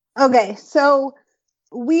Us. Okay, so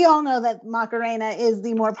we all know that Macarena is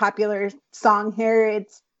the more popular song here.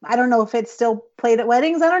 I don't know if it's still played at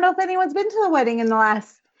weddings. I don't know if anyone's been to a wedding in the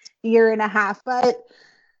last year and a half, but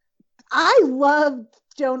I loved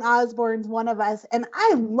Joan Osborne's One of Us, and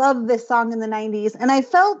I love this song in the 90s. And I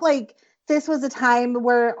felt like this was a time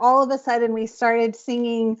where all of a sudden we started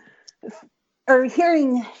singing or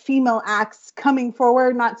hearing female acts coming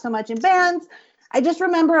forward, not so much in bands. I just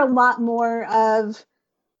remember a lot more of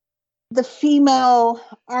the female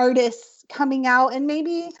artists coming out, and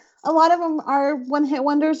maybe a lot of them are one-hit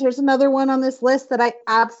wonders. There's another one on this list that I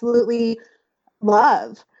absolutely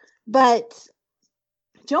love. But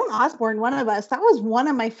Joan Osborne, One of Us, that was one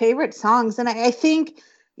of my favorite songs. And I think,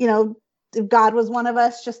 if God was one of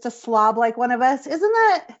us, just a slob like one of us, isn't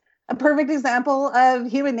that a perfect example of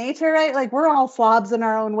human nature, right? Like, we're all slobs in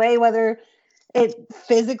our own way, whether it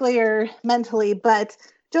physically or mentally. But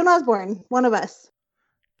Joan Osborne, One of Us.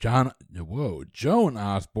 Joan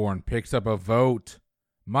Osborne picks up a vote.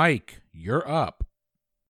 Mike, you're up.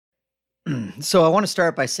 So I want to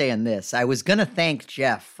start by saying this. I was going to thank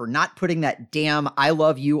Jeff for not putting that damn I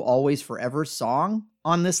Love You Always Forever song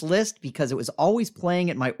on this list because it was always playing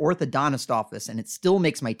at my orthodontist office and it still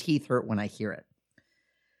makes my teeth hurt when I hear it.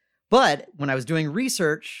 But when I was doing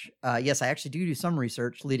research, yes, I actually do some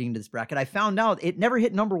research leading to this bracket, I found out it never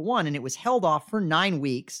hit number 1 and it was held off for 9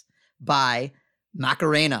 weeks by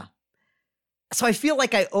Macarena. So I feel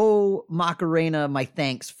like I owe Macarena my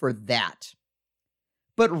thanks for that.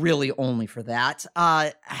 But really only for that.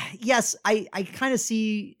 Yes, I kind of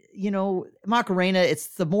see, Macarena, it's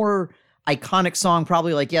the more iconic song,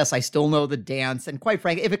 probably like, yes, I still know the dance. And quite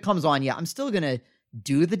frankly, if it comes on, yeah, I'm still going to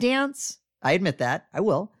do the dance. I admit that. I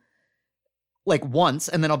will. Like once,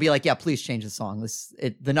 and then I'll be like, yeah, please change the song.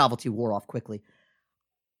 The novelty wore off quickly.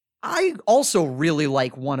 I also really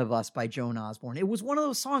like One of Us by Joan Osborne. It was one of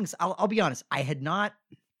those songs, I'll be honest, I had not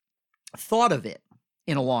thought of it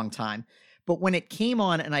in a long time. But when it came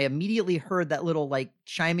on and I immediately heard that little like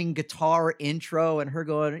chiming guitar intro and her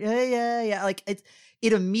going, yeah, like it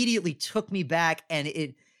immediately took me back and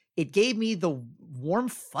it gave me the warm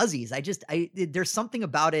fuzzies. There's something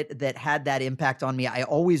about it that had that impact on me. I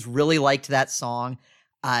always really liked that song.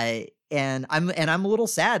 And I'm a little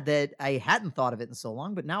sad that I hadn't thought of it in so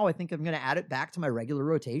long, but now I think I'm going to add it back to my regular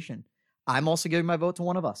rotation. I'm also giving my vote to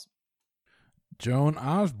One of Us. Joan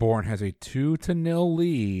Osborne has a 2-0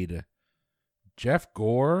 lead. Jeff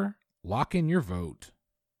Gore, lock in your vote.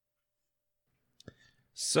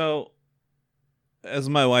 So, as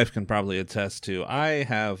my wife can probably attest to, I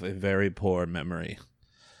have a very poor memory.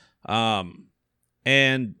 And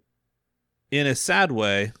in a sad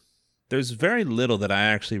way, there's very little that I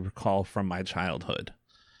actually recall from my childhood.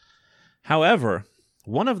 However,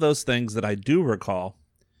 one of those things that I do recall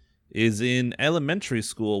is in elementary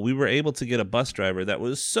school, we were able to get a bus driver that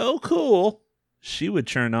was so cool, she would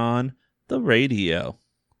turn on the radio.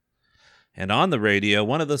 And on the radio,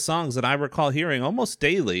 one of the songs that I recall hearing almost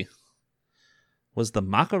daily was the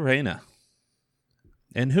Macarena.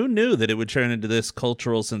 And who knew that it would turn into this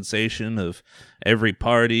cultural sensation of every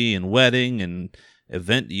party and wedding and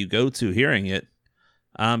event you go to hearing it?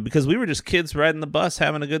 Because we were just kids riding the bus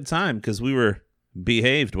having a good time because we were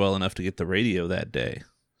behaved well enough to get the radio that day.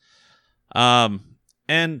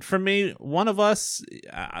 And for me, One of Us,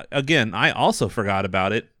 again, I also forgot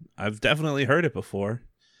about it. I've definitely heard it before.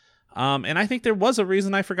 And I think there was a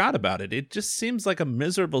reason I forgot about it. It just seems like a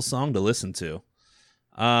miserable song to listen to.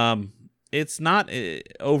 It's not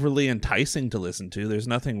overly enticing to listen to. There's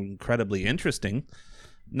nothing incredibly interesting.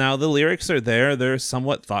 Now, the lyrics are there. They're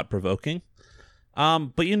somewhat thought-provoking.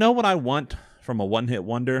 But you know what I want from a one-hit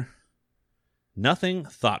wonder? Nothing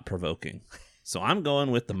thought-provoking. So I'm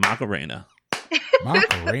going with the Macarena.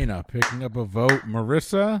 Macarena picking up a vote.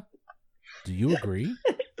 Marissa, do you agree?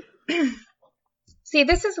 See,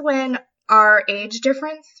 this is when our age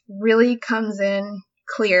difference really comes in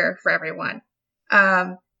clear for everyone.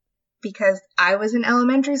 Because I was in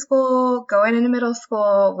elementary school, going into middle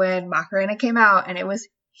school when Macarena came out, and it was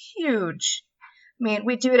huge. I mean,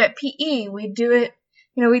 we'd do it at PE, we'd do it,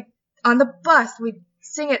 we on the bus, we'd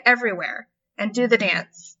sing it everywhere and do the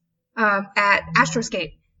dance. At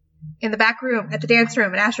Astroscape, in the back room, at the dance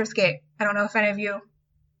room at Astroscape. I don't know if any of you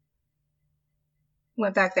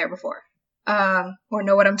went back there before, or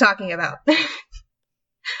know what I'm talking about.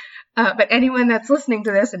 But anyone that's listening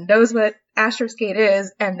to this and knows what Astroscape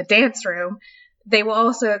is and the dance room, they will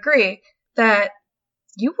also agree that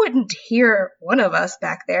you wouldn't hear One of Us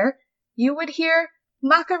back there. You would hear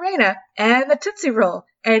Macarena and the Tootsie Roll,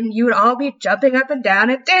 and you would all be jumping up and down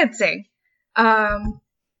and dancing.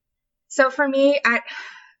 So for me,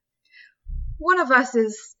 One of Us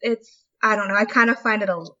I don't know, I kind of find it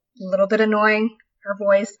a little bit annoying. Her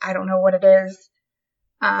voice, I don't know what it is.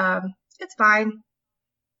 It's fine.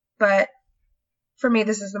 But for me,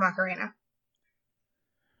 this is the Macarena.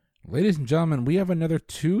 Ladies and gentlemen, we have another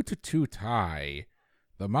 2-2 tie.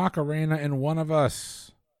 The Macarena and One of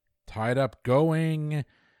Us tied up going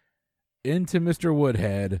into Mr.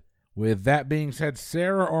 Woodhead. With that being said,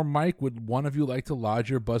 Sarah or Mike, would one of you like to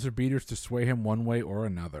lodge your buzzer beaters to sway him one way or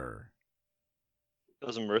another?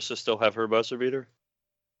 Doesn't Marissa still have her buzzer beater?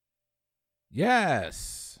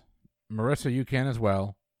 Yes. Marissa, you can as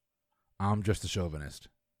well. I'm just a chauvinist.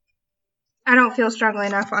 I don't feel strongly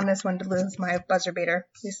enough on this one to lose my buzzer beater.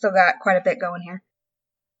 We still got quite a bit going here.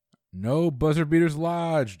 No buzzer beaters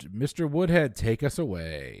lodged. Mr. Woodhead, take us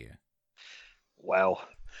away. Wow.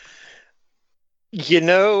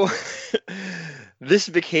 this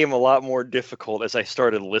became a lot more difficult as I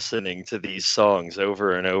started listening to these songs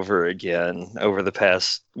over and over again over the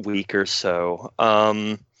past week or so.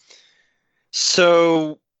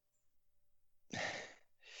 So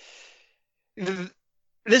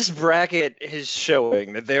this bracket is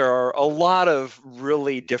showing that there are a lot of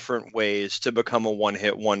really different ways to become a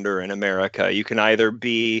one-hit wonder in America. You can either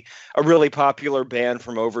be a really popular band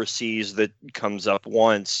from overseas that comes up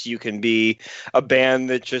once. You can be a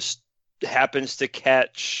band that just happens to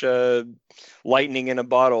catch lightning in a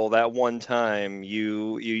bottle that one time.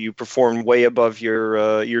 You perform way above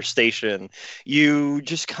your station. You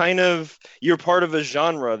just kind of, you're part of a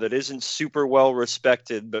genre that isn't super well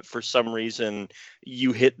respected, but for some reason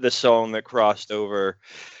you hit the song that crossed over.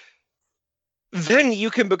 Then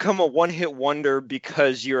you can become a one-hit wonder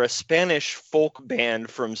because you're a Spanish folk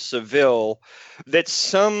band from Seville that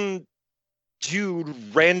some dude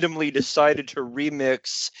randomly decided to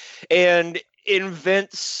remix and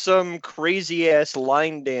invent some crazy ass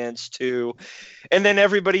line dance to, and then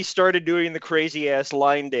everybody started doing the crazy ass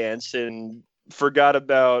line dance and forgot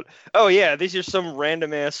about, oh yeah, these are some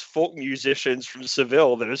random ass folk musicians from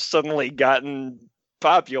Seville that have suddenly gotten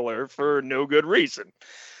popular for no good reason.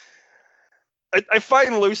 I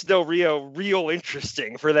find Los Del Rio real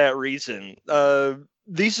interesting for that reason.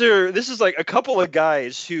 This is like a couple of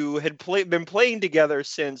guys who had been playing together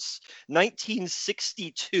since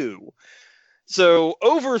 1962. So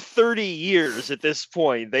over 30 years at this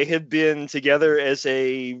point, they had been together as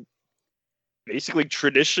a basically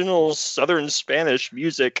traditional Southern Spanish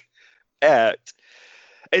music act.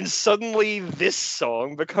 And suddenly this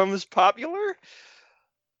song becomes popular?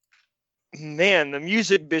 Man, the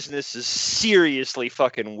music business is seriously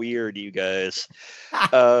fucking weird, you guys.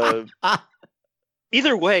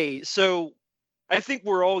 Either way, so I think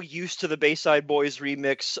we're all used to the Bayside Boys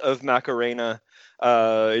remix of Macarena.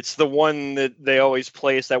 It's the one that they always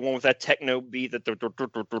play. It's that one with that techno beat.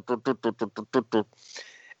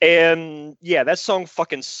 And yeah, that song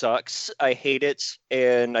fucking sucks. I hate it,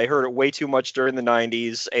 and I heard it way too much during the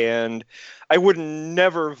 90s, and I would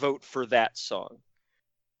never vote for that song.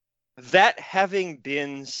 That having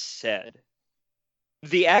been said,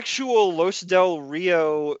 the actual Los Del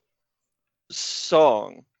Rio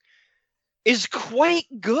song is quite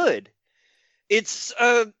good. It's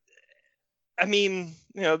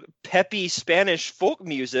peppy Spanish folk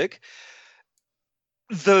music.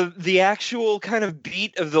 The actual kind of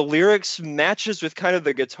beat of the lyrics matches with kind of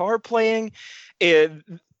the guitar playing.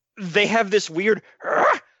 They have this weird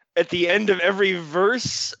at the end of every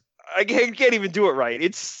verse. I can't even do it right.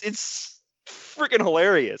 It's freaking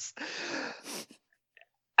hilarious.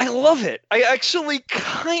 I love it. I actually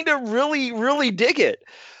kind of really, really dig it.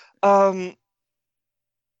 Joan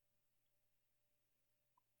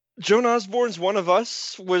Osborne's One of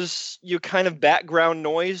Us was kind of background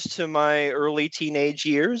noise to my early teenage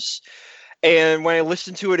years. And when I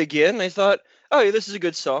listened to it again, I thought, oh, yeah, this is a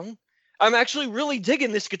good song. I'm actually really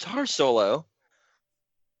digging this guitar solo.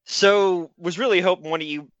 So was really hoping one of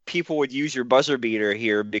you people would use your buzzer beater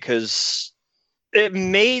here, because it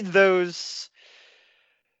made this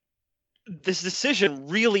decision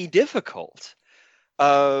really difficult.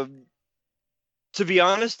 To be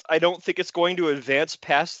honest, I don't think it's going to advance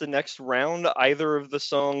past the next round. Either of the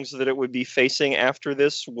songs that it would be facing after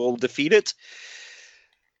this will defeat it.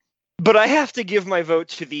 But I have to give my vote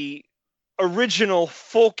to the original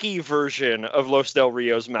folky version of Los Del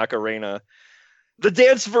Rio's Macarena. The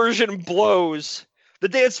dance version blows. The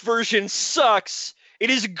dance version sucks. It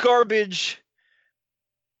is garbage.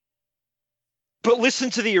 But listen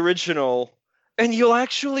to the original, and you'll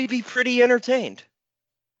actually be pretty entertained.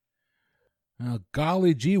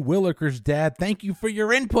 Golly gee Willikers, Dad, thank you for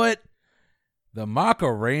your input. The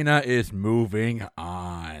Macarena is moving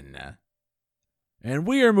on. And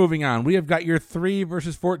we are moving on. We have got your 3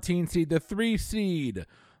 versus 14 seed. The 3 seed,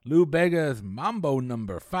 Lou Bega's Mambo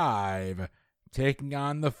number 5, taking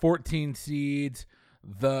on the 14 seeds,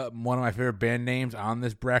 one of my favorite band names on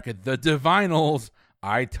this bracket, the Divinals,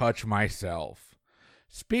 I Touch Myself.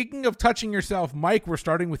 Speaking of touching yourself, Mike, we're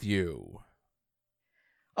starting with you.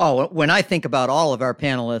 Oh, when I think about all of our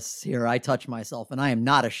panelists here, I touch myself, and I am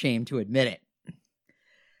not ashamed to admit it.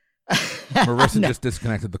 Marissa just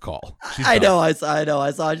disconnected the call. I know. I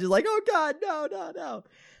saw. She's like, "Oh God,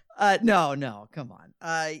 no, no, come on."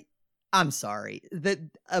 I'm sorry.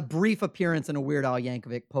 A brief appearance in a Weird Al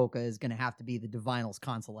Yankovic polka is going to have to be the Divinals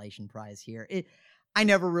consolation prize here. I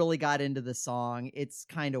never really got into the song. It's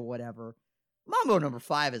kind of whatever. Mambo number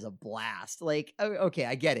 5 is a blast. Like, okay,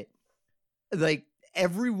 I get it. Like,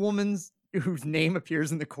 every woman's whose name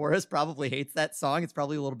appears in the chorus probably hates that song. It's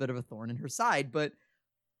probably a little bit of a thorn in her side, but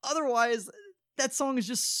otherwise, that song is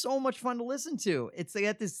just so much fun to listen to. It's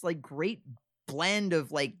got this like great blend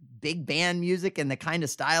of like big band music and the kind of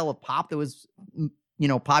style of pop that was,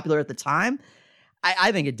 popular at the time.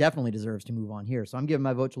 I think it definitely deserves to move on here. So I'm giving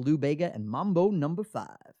my vote to Lou Bega and Mambo Number 5.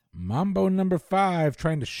 Mambo Number 5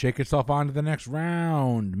 trying to shake itself on to the next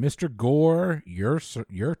round. Mr. Gore,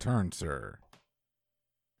 your turn, sir.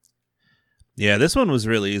 Yeah, this one was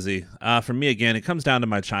really easy. For me, again, it comes down to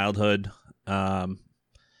my childhood. And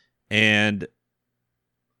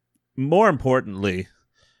more importantly,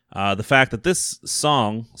 the fact that this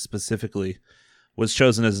song specifically was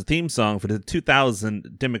chosen as a theme song for the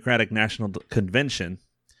 2000 Democratic National Convention.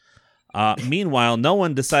 Meanwhile, no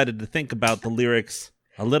one decided to think about the lyrics,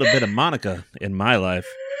 "A little bit of Monica in my life,"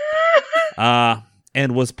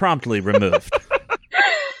 and was promptly removed.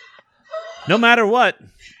 No matter what,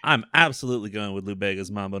 I'm absolutely going with Lou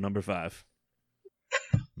Bega's Mambo Number 5.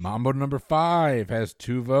 Mambo Number 5 has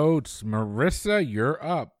 2 votes. Marissa, you're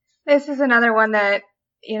up. This is another one that,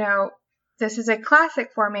 this is a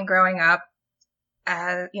classic for me growing up.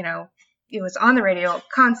 It was on the radio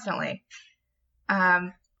constantly.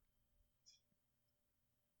 The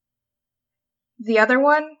other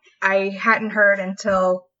one I hadn't heard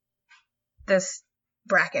until this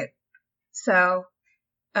bracket. So,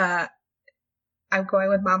 I'm going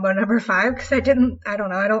with Mambo Number 5 because I don't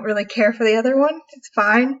really care for the other one. It's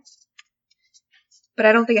fine. But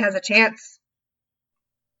I don't think it has a chance.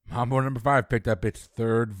 Mambo Number 5 picked up its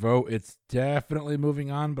 3rd vote. It's definitely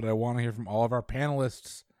moving on, but I want to hear from all of our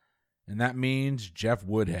panelists. And that means Jeff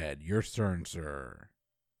Woodhead, your turn, sir.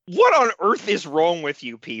 What on earth is wrong with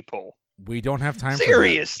you people? We don't have time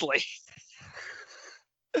Seriously.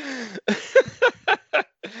 For that.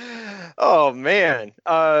 Oh, man.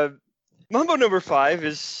 Mambo Number 5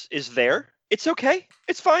 is there. It's okay.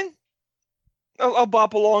 It's fine. I'll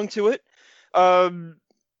bop along to it. And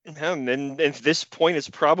at this point, it's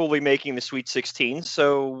probably making the Sweet 16,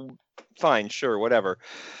 so fine, sure, whatever.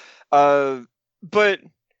 But,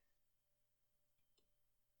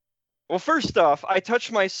 well, first off, I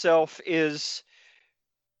Touch Myself is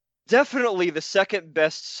definitely the second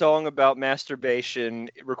best song about masturbation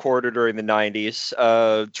recorded during the 90s,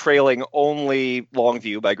 trailing only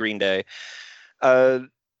Longview by Green Day. It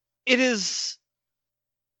is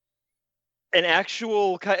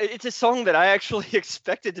it's a song that I actually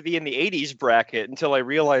expected to be in the 80s bracket until I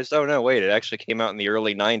realized, oh no, wait, it actually came out in the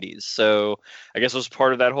early 90s. So I guess it was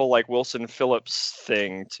part of that whole like Wilson Phillips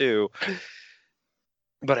thing too.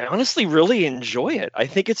 But I honestly really enjoy it. I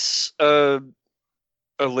think it's a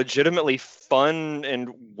legitimately fun and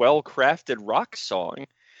well-crafted rock song.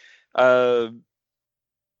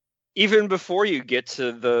 Even before you get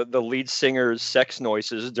to the lead singer's sex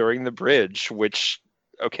noises during the bridge, which,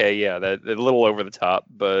 okay, yeah, that a little over the top,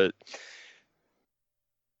 but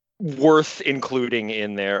worth including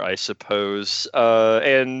in there, I suppose.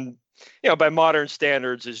 And by modern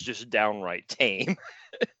standards, is just downright tame.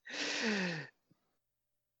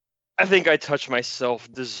 I think I Touch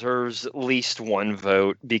Myself deserves at least 1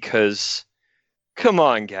 vote because, come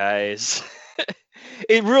on, guys,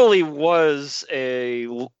 it really was a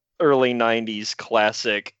early 90s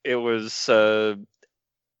classic. It was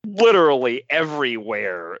literally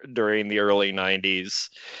everywhere during the early 90s.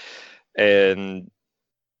 And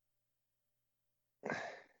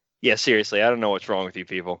yeah, seriously, I don't know what's wrong with you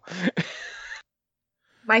people.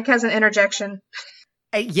 Mike has an interjection.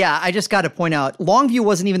 Yeah, I just got to point out, Longview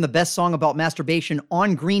wasn't even the best song about masturbation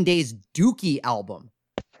on Green Day's Dookie album.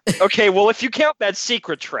 Okay, well, if you count that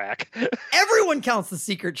secret track. Everyone counts the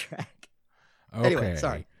secret track. Okay. Anyway,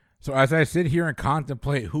 sorry. So as I sit here and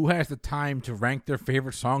contemplate who has the time to rank their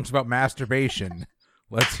favorite songs about masturbation,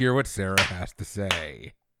 let's hear what Sarah has to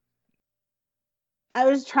say. I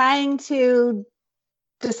was trying to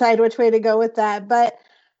decide which way to go with that, but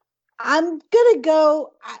I'm going to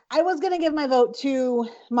go. I was going to give my vote to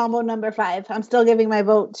Mambo Number 5. I'm still giving my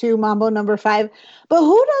vote to Mambo Number 5. But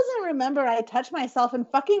who doesn't remember I Touch Myself in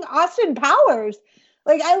fucking Austin Powers?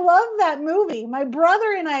 Like, I love that movie. My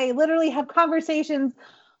brother and I literally have conversations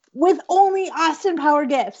with only Austin Power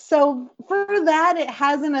gifts. So for that, it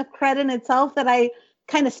has enough credit in itself that I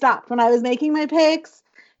kind of stopped when I was making my picks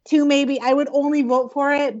to maybe I would only vote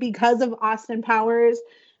for it because of Austin Powers,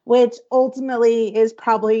 which ultimately is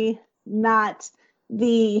probably not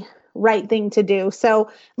the right thing to do. So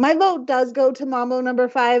my vote does go to Mambo Number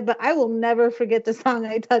 5, but I will never forget the song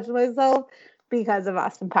I Touch Myself because of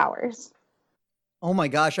Austin Powers. Oh my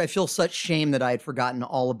gosh, I feel such shame that I had forgotten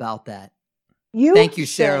all about that. Thank you,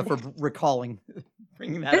 Sarah, for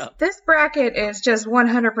bringing that up. This bracket is just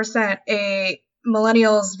 100% a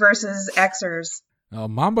millennials versus Xers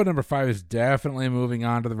Mambo number 5 is definitely moving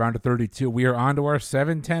on to the round of 32. We are on to our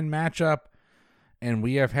 7-10 matchup, and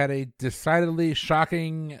we have had a decidedly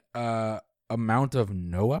shocking amount of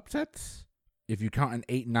no upsets. If you count an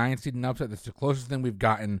 8-9 seed and upset, that's the closest thing we've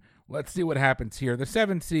gotten. Let's see what happens here. The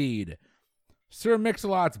 7 seed, Sir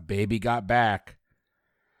Mix-a-Lot's Baby Got Back.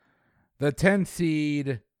 The 10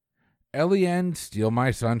 seed, L.E.N. Steal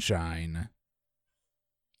My Sunshine.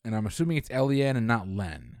 And I'm assuming it's L.E.N. and not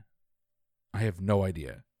Len. I have no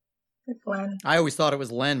idea. It's Len. I always thought it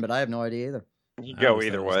was Len, but I have no idea either. You go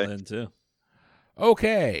either way. Lynn, too.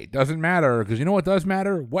 Okay, doesn't matter, because you know what does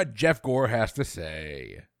matter? What Jeff Gore has to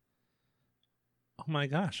say. Oh my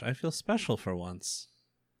gosh, I feel special for once.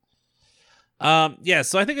 So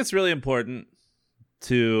I think it's really important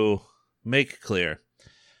to make clear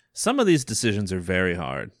some of these decisions are very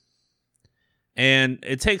hard. And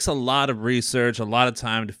it takes a lot of research, a lot of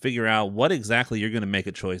time to figure out what exactly you're going to make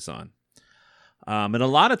a choice on. And a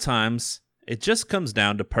lot of times, it just comes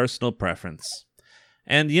down to personal preference.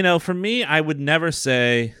 And, for me, I would never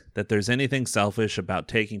say that there's anything selfish about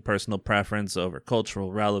taking personal preference over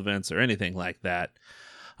cultural relevance or anything like that.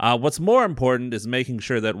 What's more important is making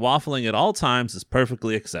sure that waffling at all times is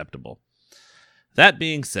perfectly acceptable. That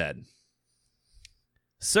being said,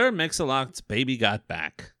 Sir Mix-a-Lot's Baby Got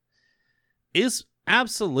Back is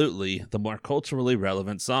absolutely the more culturally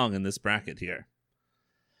relevant song in this bracket here.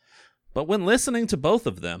 But when listening to both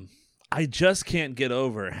of them, I just can't get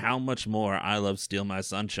over how much more I love Steal My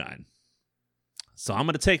Sunshine. So I'm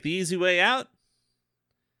going to take the easy way out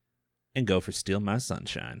and go for Steal My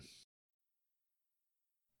Sunshine.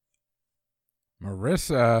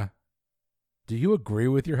 Marissa, do you agree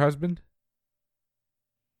with your husband?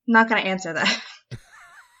 I'm not going to answer that.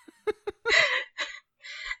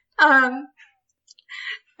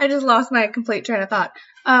 I just lost my complete train of thought.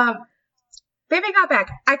 Baby Got Back,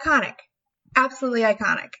 iconic. Absolutely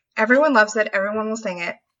iconic. Everyone loves it. Everyone will sing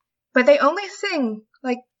it. But they only sing,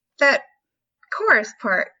 like, that chorus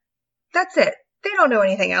part. That's it. They don't know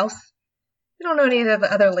anything else. They don't know any of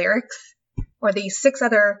the other lyrics or the 6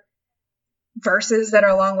 other verses that are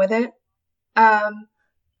along with it. I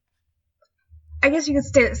guess you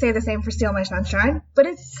could say the same for Steal My Sunshine, but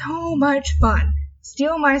it's so much fun.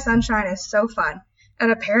 Steal My Sunshine is so fun.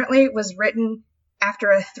 And apparently it was written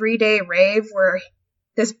after a 3-day rave where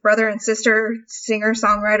this brother and sister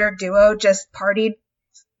singer-songwriter duo just partied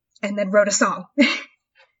and then wrote a song.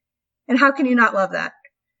 And how can you not love that?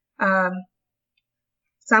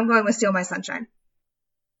 So I'm going with Steal My Sunshine.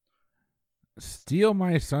 Steal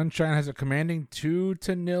My Sunshine has a commanding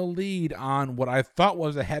 2-0 lead on what I thought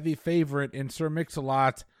was a heavy favorite in Sir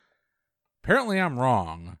Mix-a-Lot. Apparently I'm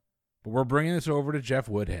wrong, but we're bringing this over to Jeff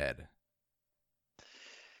Woodhead.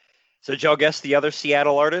 So did y'all guess the other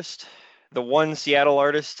Seattle artist? The one Seattle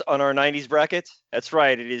artist on our 90s bracket? That's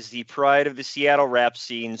right. It is the pride of the Seattle rap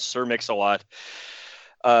scene, Sir Mix-a-Lot.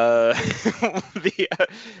 The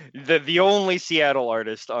only Seattle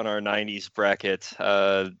artist on our 90s bracket.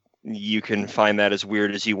 You can find that as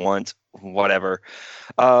weird as you want. Whatever.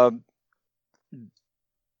 The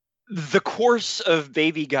course of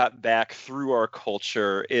Baby Got Back through our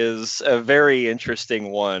culture is a very interesting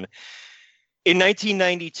one. In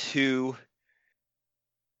 1992,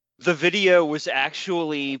 the video was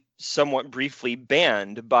actually somewhat briefly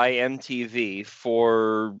banned by MTV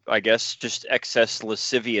for, I guess, just excess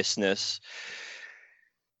lasciviousness.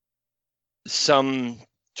 Some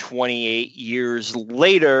 28 years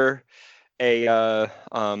later, on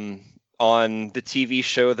the TV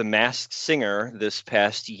show The Masked Singer this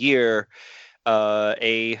past year,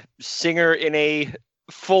 a singer in a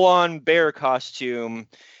full-on bear costume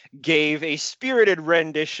gave a spirited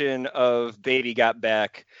rendition of Baby Got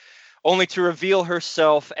Back, only to reveal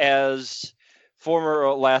herself as former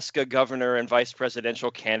Alaska governor and vice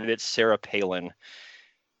presidential candidate Sarah Palin.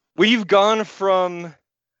 We've gone from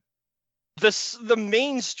the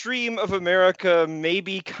mainstream of America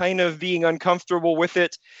maybe kind of being uncomfortable with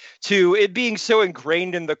it to it being so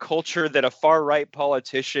ingrained in the culture that a far-right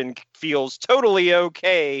politician feels totally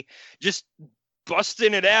okay just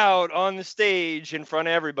busting it out on the stage in front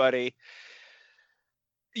of everybody.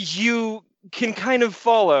 You can kind of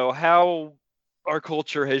follow how our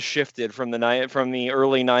culture has shifted from the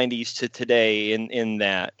early 90s to today in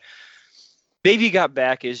that. Baby Got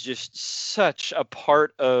Back is just such a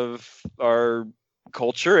part of our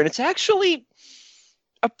culture, and it's actually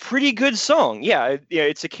a pretty good song. Yeah,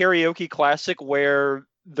 it's a karaoke classic where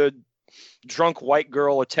the drunk white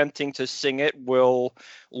girl attempting to sing it will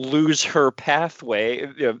lose her pathway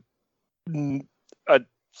a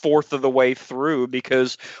fourth of the way through,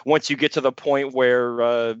 because once you get to the point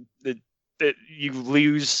where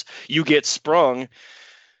you get sprung.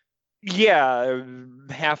 Yeah,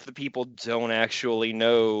 half the people don't actually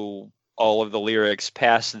know all of the lyrics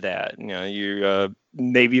past that.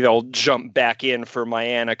 Maybe they'll jump back in for My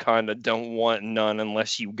Anaconda Don't Want None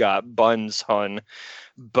Unless You Got Buns, Hun,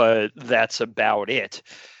 but that's about it.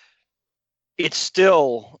 It's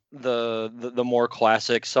still the more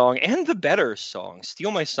classic song and the better song.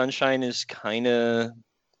 Steal My Sunshine is kind of,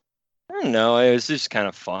 I don't know, it was just kind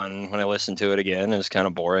of fun when I listened to it again. It was kind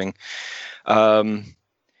of boring.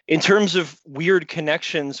 In terms of weird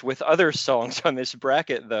connections with other songs on this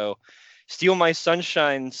bracket, though, Steal My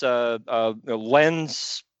Sunshine's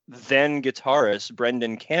Len's then guitarist,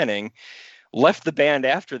 Brendan Canning, left the band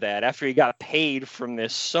after that, after he got paid from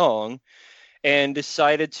this song, and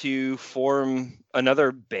decided to form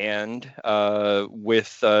another band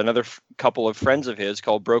with another couple of friends of his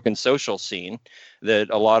called Broken Social Scene, that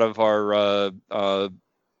a lot of our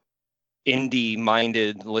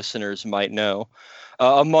indie-minded listeners might know.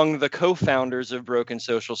 Among the co-founders of Broken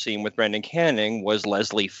Social Scene with Brendan Canning was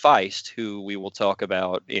Leslie Feist, who we will talk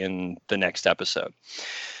about in the next episode.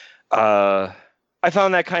 I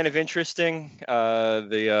found that kind of interesting,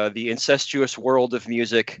 the incestuous world of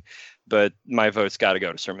music, but my vote's got to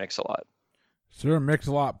go to Sir Mix-a-Lot. Sir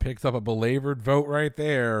Mix-a-Lot picks up a belabored vote right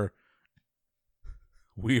there.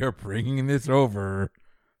 We are bringing this over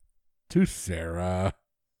to Sarah.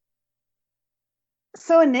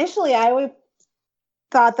 So initially, I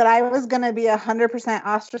thought that I was going to be 100%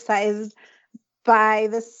 ostracized by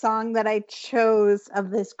the song that I chose of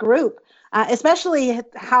this group, especially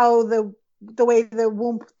how the way the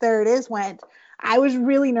Whoomp There It Is went. I was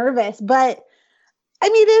really nervous, but I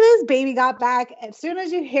mean, it is Baby Got Back. As soon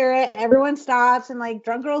as you hear it, everyone stops and like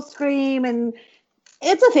drunk girls scream, and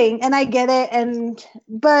it's a thing, and I get it.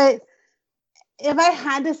 But if I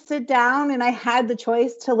had to sit down and I had the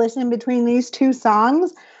choice to listen between these two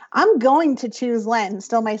songs, I'm going to choose Len,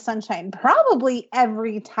 Still My Sunshine, probably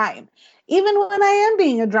every time, even when I am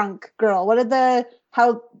being a drunk girl. What did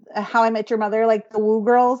How I Met Your Mother, like the Woo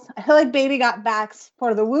Girls? I feel like Baby Got Back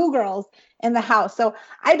for the Woo Girls in the house. So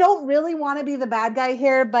I don't really want to be the bad guy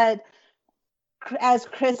here, but as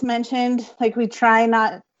Chris mentioned, like we try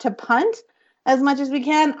not to punt as much as we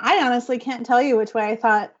can. I honestly can't tell you which way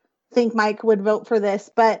I think Mike would vote for this,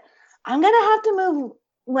 but I'm going to have to move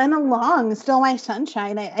Len along. Still My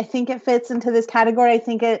Sunshine. I think it fits into this category. I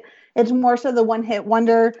think it's more so the one hit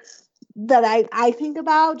wonder that I think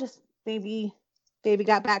about. Just maybe Baby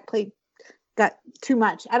Got Back got too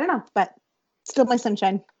much. I don't know, but Still My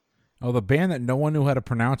Sunshine. Oh, the band that no one knew how to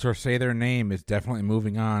pronounce or say their name is definitely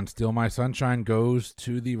moving on. Still My Sunshine goes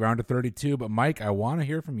to the round of 32, but Mike, I want to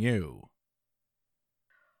hear from you.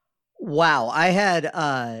 Wow,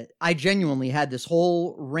 I genuinely had this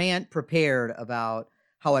whole rant prepared about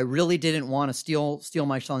how I really didn't want to steal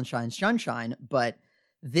my sunshine, but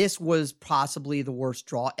this was possibly the worst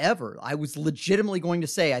draw ever. I was legitimately going to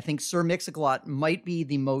say I think Sir Mix-a-Lot might be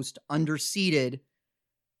the most underseeded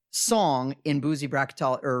song in Boozy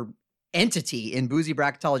Bracketology, or entity in Boozy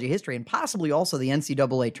Bracketology history, and possibly also the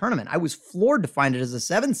NCAA tournament. I was floored to find it as a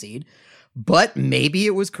 7 seed, but maybe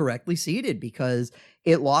it was correctly seeded because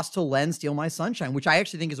it lost to Len Steal My Sunshine, which I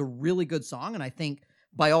actually think is a really good song. And I think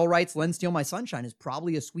by all rights, Len Steal My Sunshine is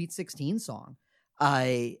probably a Sweet 16 song,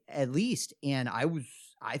 at least. And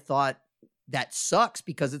I thought that sucks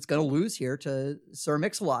because it's going to lose here to Sir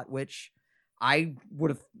Mix-a-Lot, which I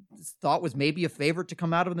would have thought was maybe a favorite to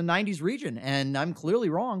come out of the 90s region. And I'm clearly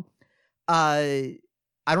wrong. I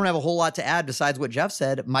don't have a whole lot to add besides what Jeff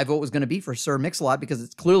said. My vote was going to be for Sir Mix-a-Lot because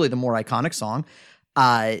it's clearly the more iconic song.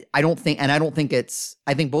 I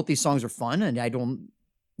think both these songs are fun, and I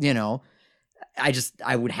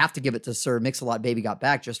would have to give it to Sir Mix-a-Lot Baby Got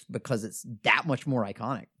Back just because it's that much more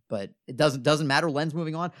iconic. But it doesn't matter. Len's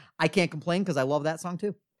moving on. I can't complain because I love that song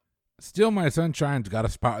too. Still My Sunshine's got a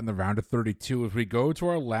spot in the round of 32 as we go to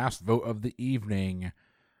our last vote of the evening.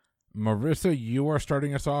 Marissa, you are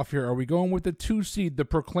starting us off here. Are we going with the 2 seed, the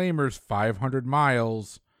Proclaimers, 500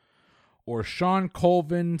 Miles, or Sean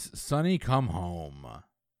Colvin's Sunny Come Home?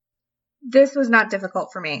 This was not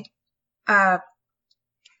difficult for me.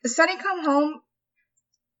 Sunny Come Home,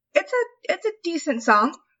 it's a decent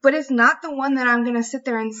song, but it's not the one that I'm going to sit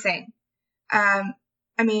there and sing. I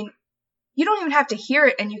mean, you don't even have to hear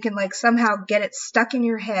it and you can like somehow get it stuck in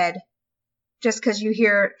your head just because you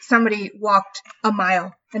hear somebody walked a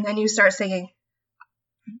mile and then you start singing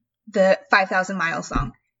the 5,000 Mile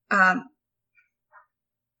song.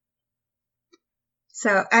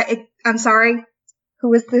 So I'm sorry.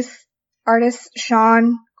 Who is this artist?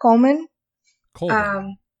 Sean Coleman?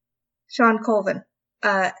 Colvin. Sean Colvin.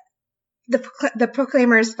 the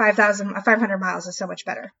Proclaimers 500 miles is so much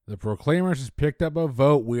better. The Proclaimers has picked up a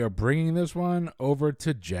vote. We are bringing this one over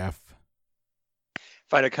to Jeff.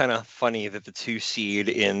 Find it kind of funny that the 2 seed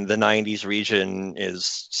in the 90s region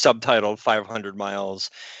is subtitled 500 miles,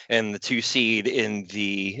 and the 2 seed in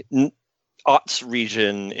the aughts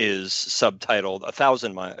region is subtitled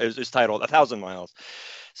 1,000 miles. Is titled 1,000 miles.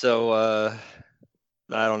 So I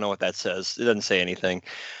don't know what that says. It doesn't say anything.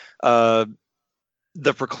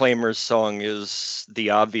 The Proclaimers song is the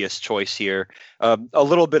obvious choice here. A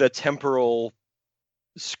little bit of temporal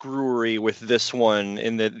screwery with this one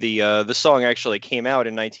in that the song actually came out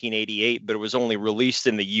in 1988, but it was only released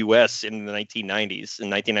in the US in the 1990s, in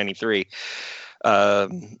 1993.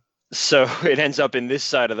 So it ends up in this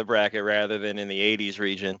side of the bracket rather than in the 80s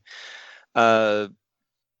region.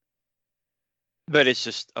 But it's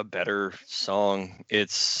just a better song.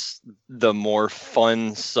 It's the more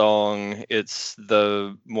fun song. It's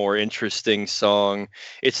the more interesting song.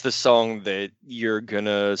 It's the song that you're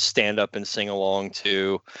gonna stand up and sing along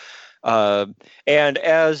to. And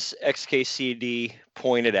as XKCD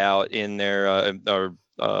pointed out in their,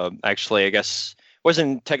 actually, I guess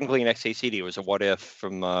wasn't technically an XKCD. It was a What If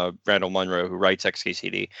from Randall Munro, who writes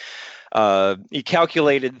XKCD. He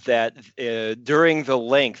calculated that during the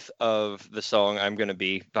length of the song, I'm Gonna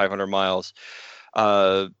Be 500 Miles,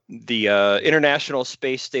 the International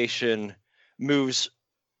Space Station moves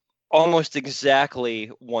almost exactly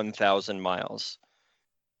 1,000 miles.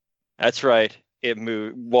 That's right. It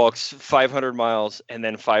walks 500 miles and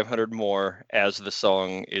then 500 more as the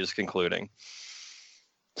song is concluding.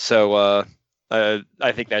 So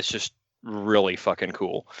I think that's just really fucking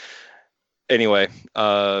cool. Anyway,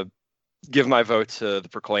 give my vote to the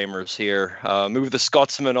Proclaimers here. Move the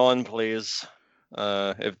Scotsman on, please.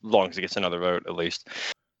 As long as it gets another vote, at least.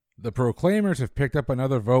 The Proclaimers have picked up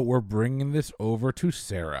another vote. We're bringing this over to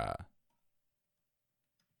Sarah.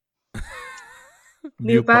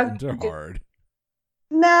 Mute buttons are hard.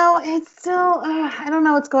 No, it's still, I don't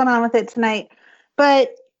know what's going on with it tonight.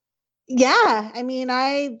 But yeah, I mean,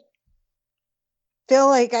 I feel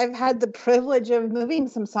like I've had the privilege of moving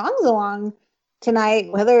some songs along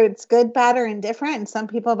tonight, whether it's good, bad, or indifferent. And some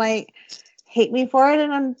people might hate me for it,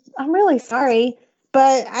 and I'm really sorry.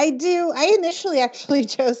 But I initially actually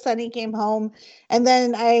chose Sunny Came Home, and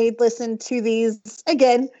then I listened to these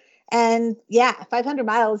again. And yeah, 500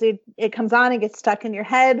 miles, it comes on and gets stuck in your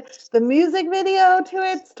head. The music video to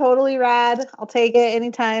it's totally rad. I'll take it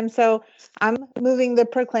anytime. So I'm moving the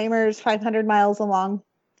Proclaimers 500 miles along.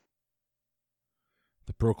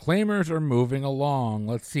 The Proclaimers are moving along.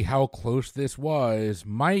 Let's see how close this was.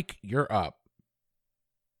 Mike, you're up.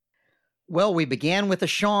 Well, we began with a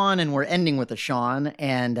Sean and we're ending with a Sean,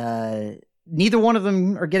 and neither one of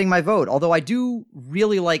them are getting my vote. Although I do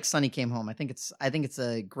really like Sunny Came Home. I think it's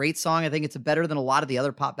a great song. I think it's better than a lot of the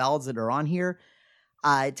other pop ballads that are on here.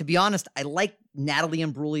 To be honest, I like Natalie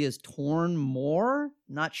Imbruglia's Torn more.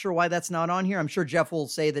 Not sure why that's not on here. I'm sure Jeff will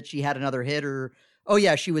say that she had another hit, or oh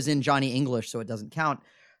yeah, she was in Johnny English, so it doesn't count.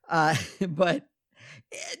 But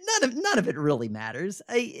none of it really matters.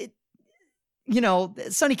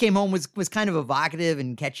 Sunny Came Home was kind of evocative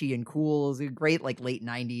and catchy and cool. It was a great like late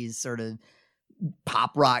 90s sort of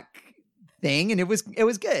pop rock thing, and it was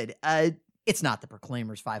good. It's not the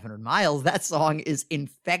Proclaimers 500 Miles. That song is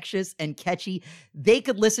infectious and catchy. They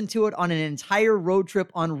could listen to it on an entire road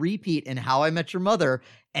trip on repeat in How I Met Your Mother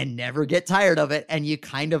and never get tired of it, and you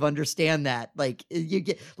kind of understand that. Like you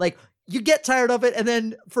get tired of it, and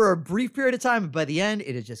then for a brief period of time, by the end,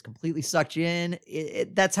 it has just completely sucked you in.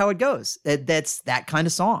 That's how it goes. That's that kind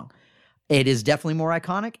of song. It is definitely more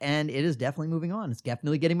iconic, and it is definitely moving on. It's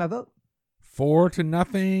definitely getting my vote.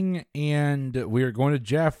 4-0, and we are going to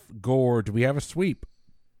Jeff Gore. Do we have a sweep?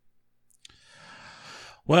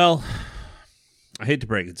 Well, I hate to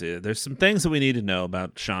break it to you. There's some things that we need to know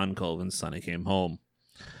about Sean Colvin's Sunny Came Home.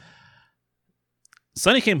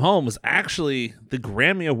 Sunny Came Home was actually the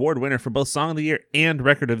Grammy Award winner for both Song of the Year and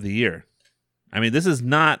Record of the Year. I mean, this is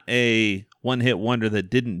not a one-hit wonder that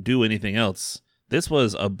didn't do anything else. This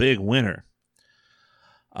was a big winner.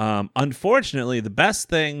 Unfortunately, the best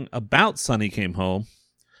thing about Sunny Came Home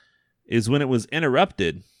is when it was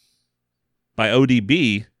interrupted by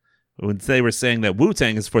ODB when they were saying that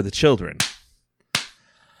Wu-Tang is for the children.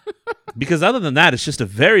 Because other than that, it's just a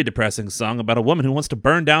very depressing song about a woman who wants to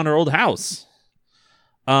burn down her old house.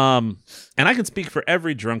 And I can speak for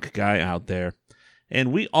every drunk guy out there,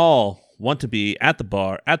 and we all want to be at the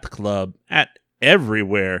bar, at the club, at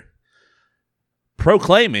everywhere,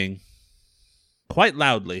 proclaiming quite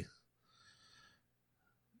loudly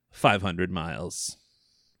 500 miles.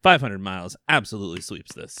 500 miles absolutely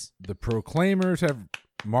sweeps this. The Proclaimers have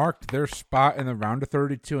marked their spot in the round of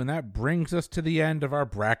 32, and that brings us to the end of our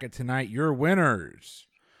bracket tonight. Your winners.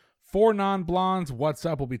 4 non-blondes, What's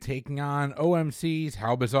Up will be taking on OMC's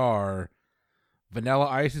How Bizarre. Vanilla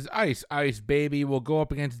Ice's Ice Ice Baby will go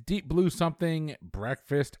up against Deep Blue Something,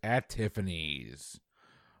 Breakfast at Tiffany's.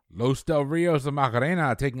 Los Del Rios of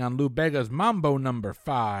Macarena taking on Lou Bega's Mambo number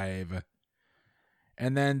 5.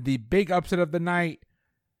 And then the big upset of the night,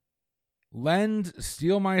 Lend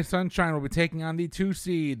Steal My Sunshine will be taking on the 2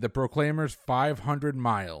 seed, the Proclaimers 500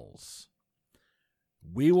 Miles.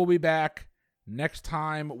 We will be back next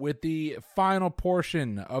time with the final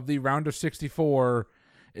portion of the round of 64.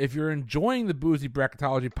 If you're enjoying the Boozy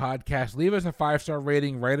Bracketology podcast, leave us a 5-star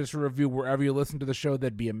rating, write us a review wherever you listen to the show.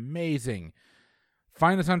 That'd be amazing.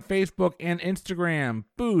 Find us on Facebook and Instagram,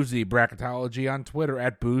 Boozy Bracketology, on Twitter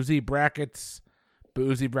at Boozy Brackets,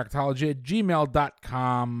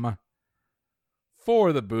 boozybracketology@gmail.com.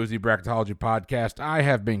 For the Boozy Bracketology podcast, I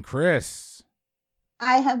have been Chris.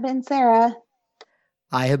 I have been Sarah.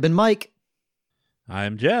 I have been Mike.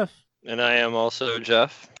 I'm Jeff. And I am also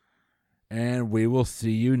Jeff. And we will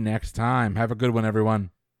see you next time. Have a good one,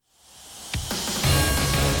 everyone.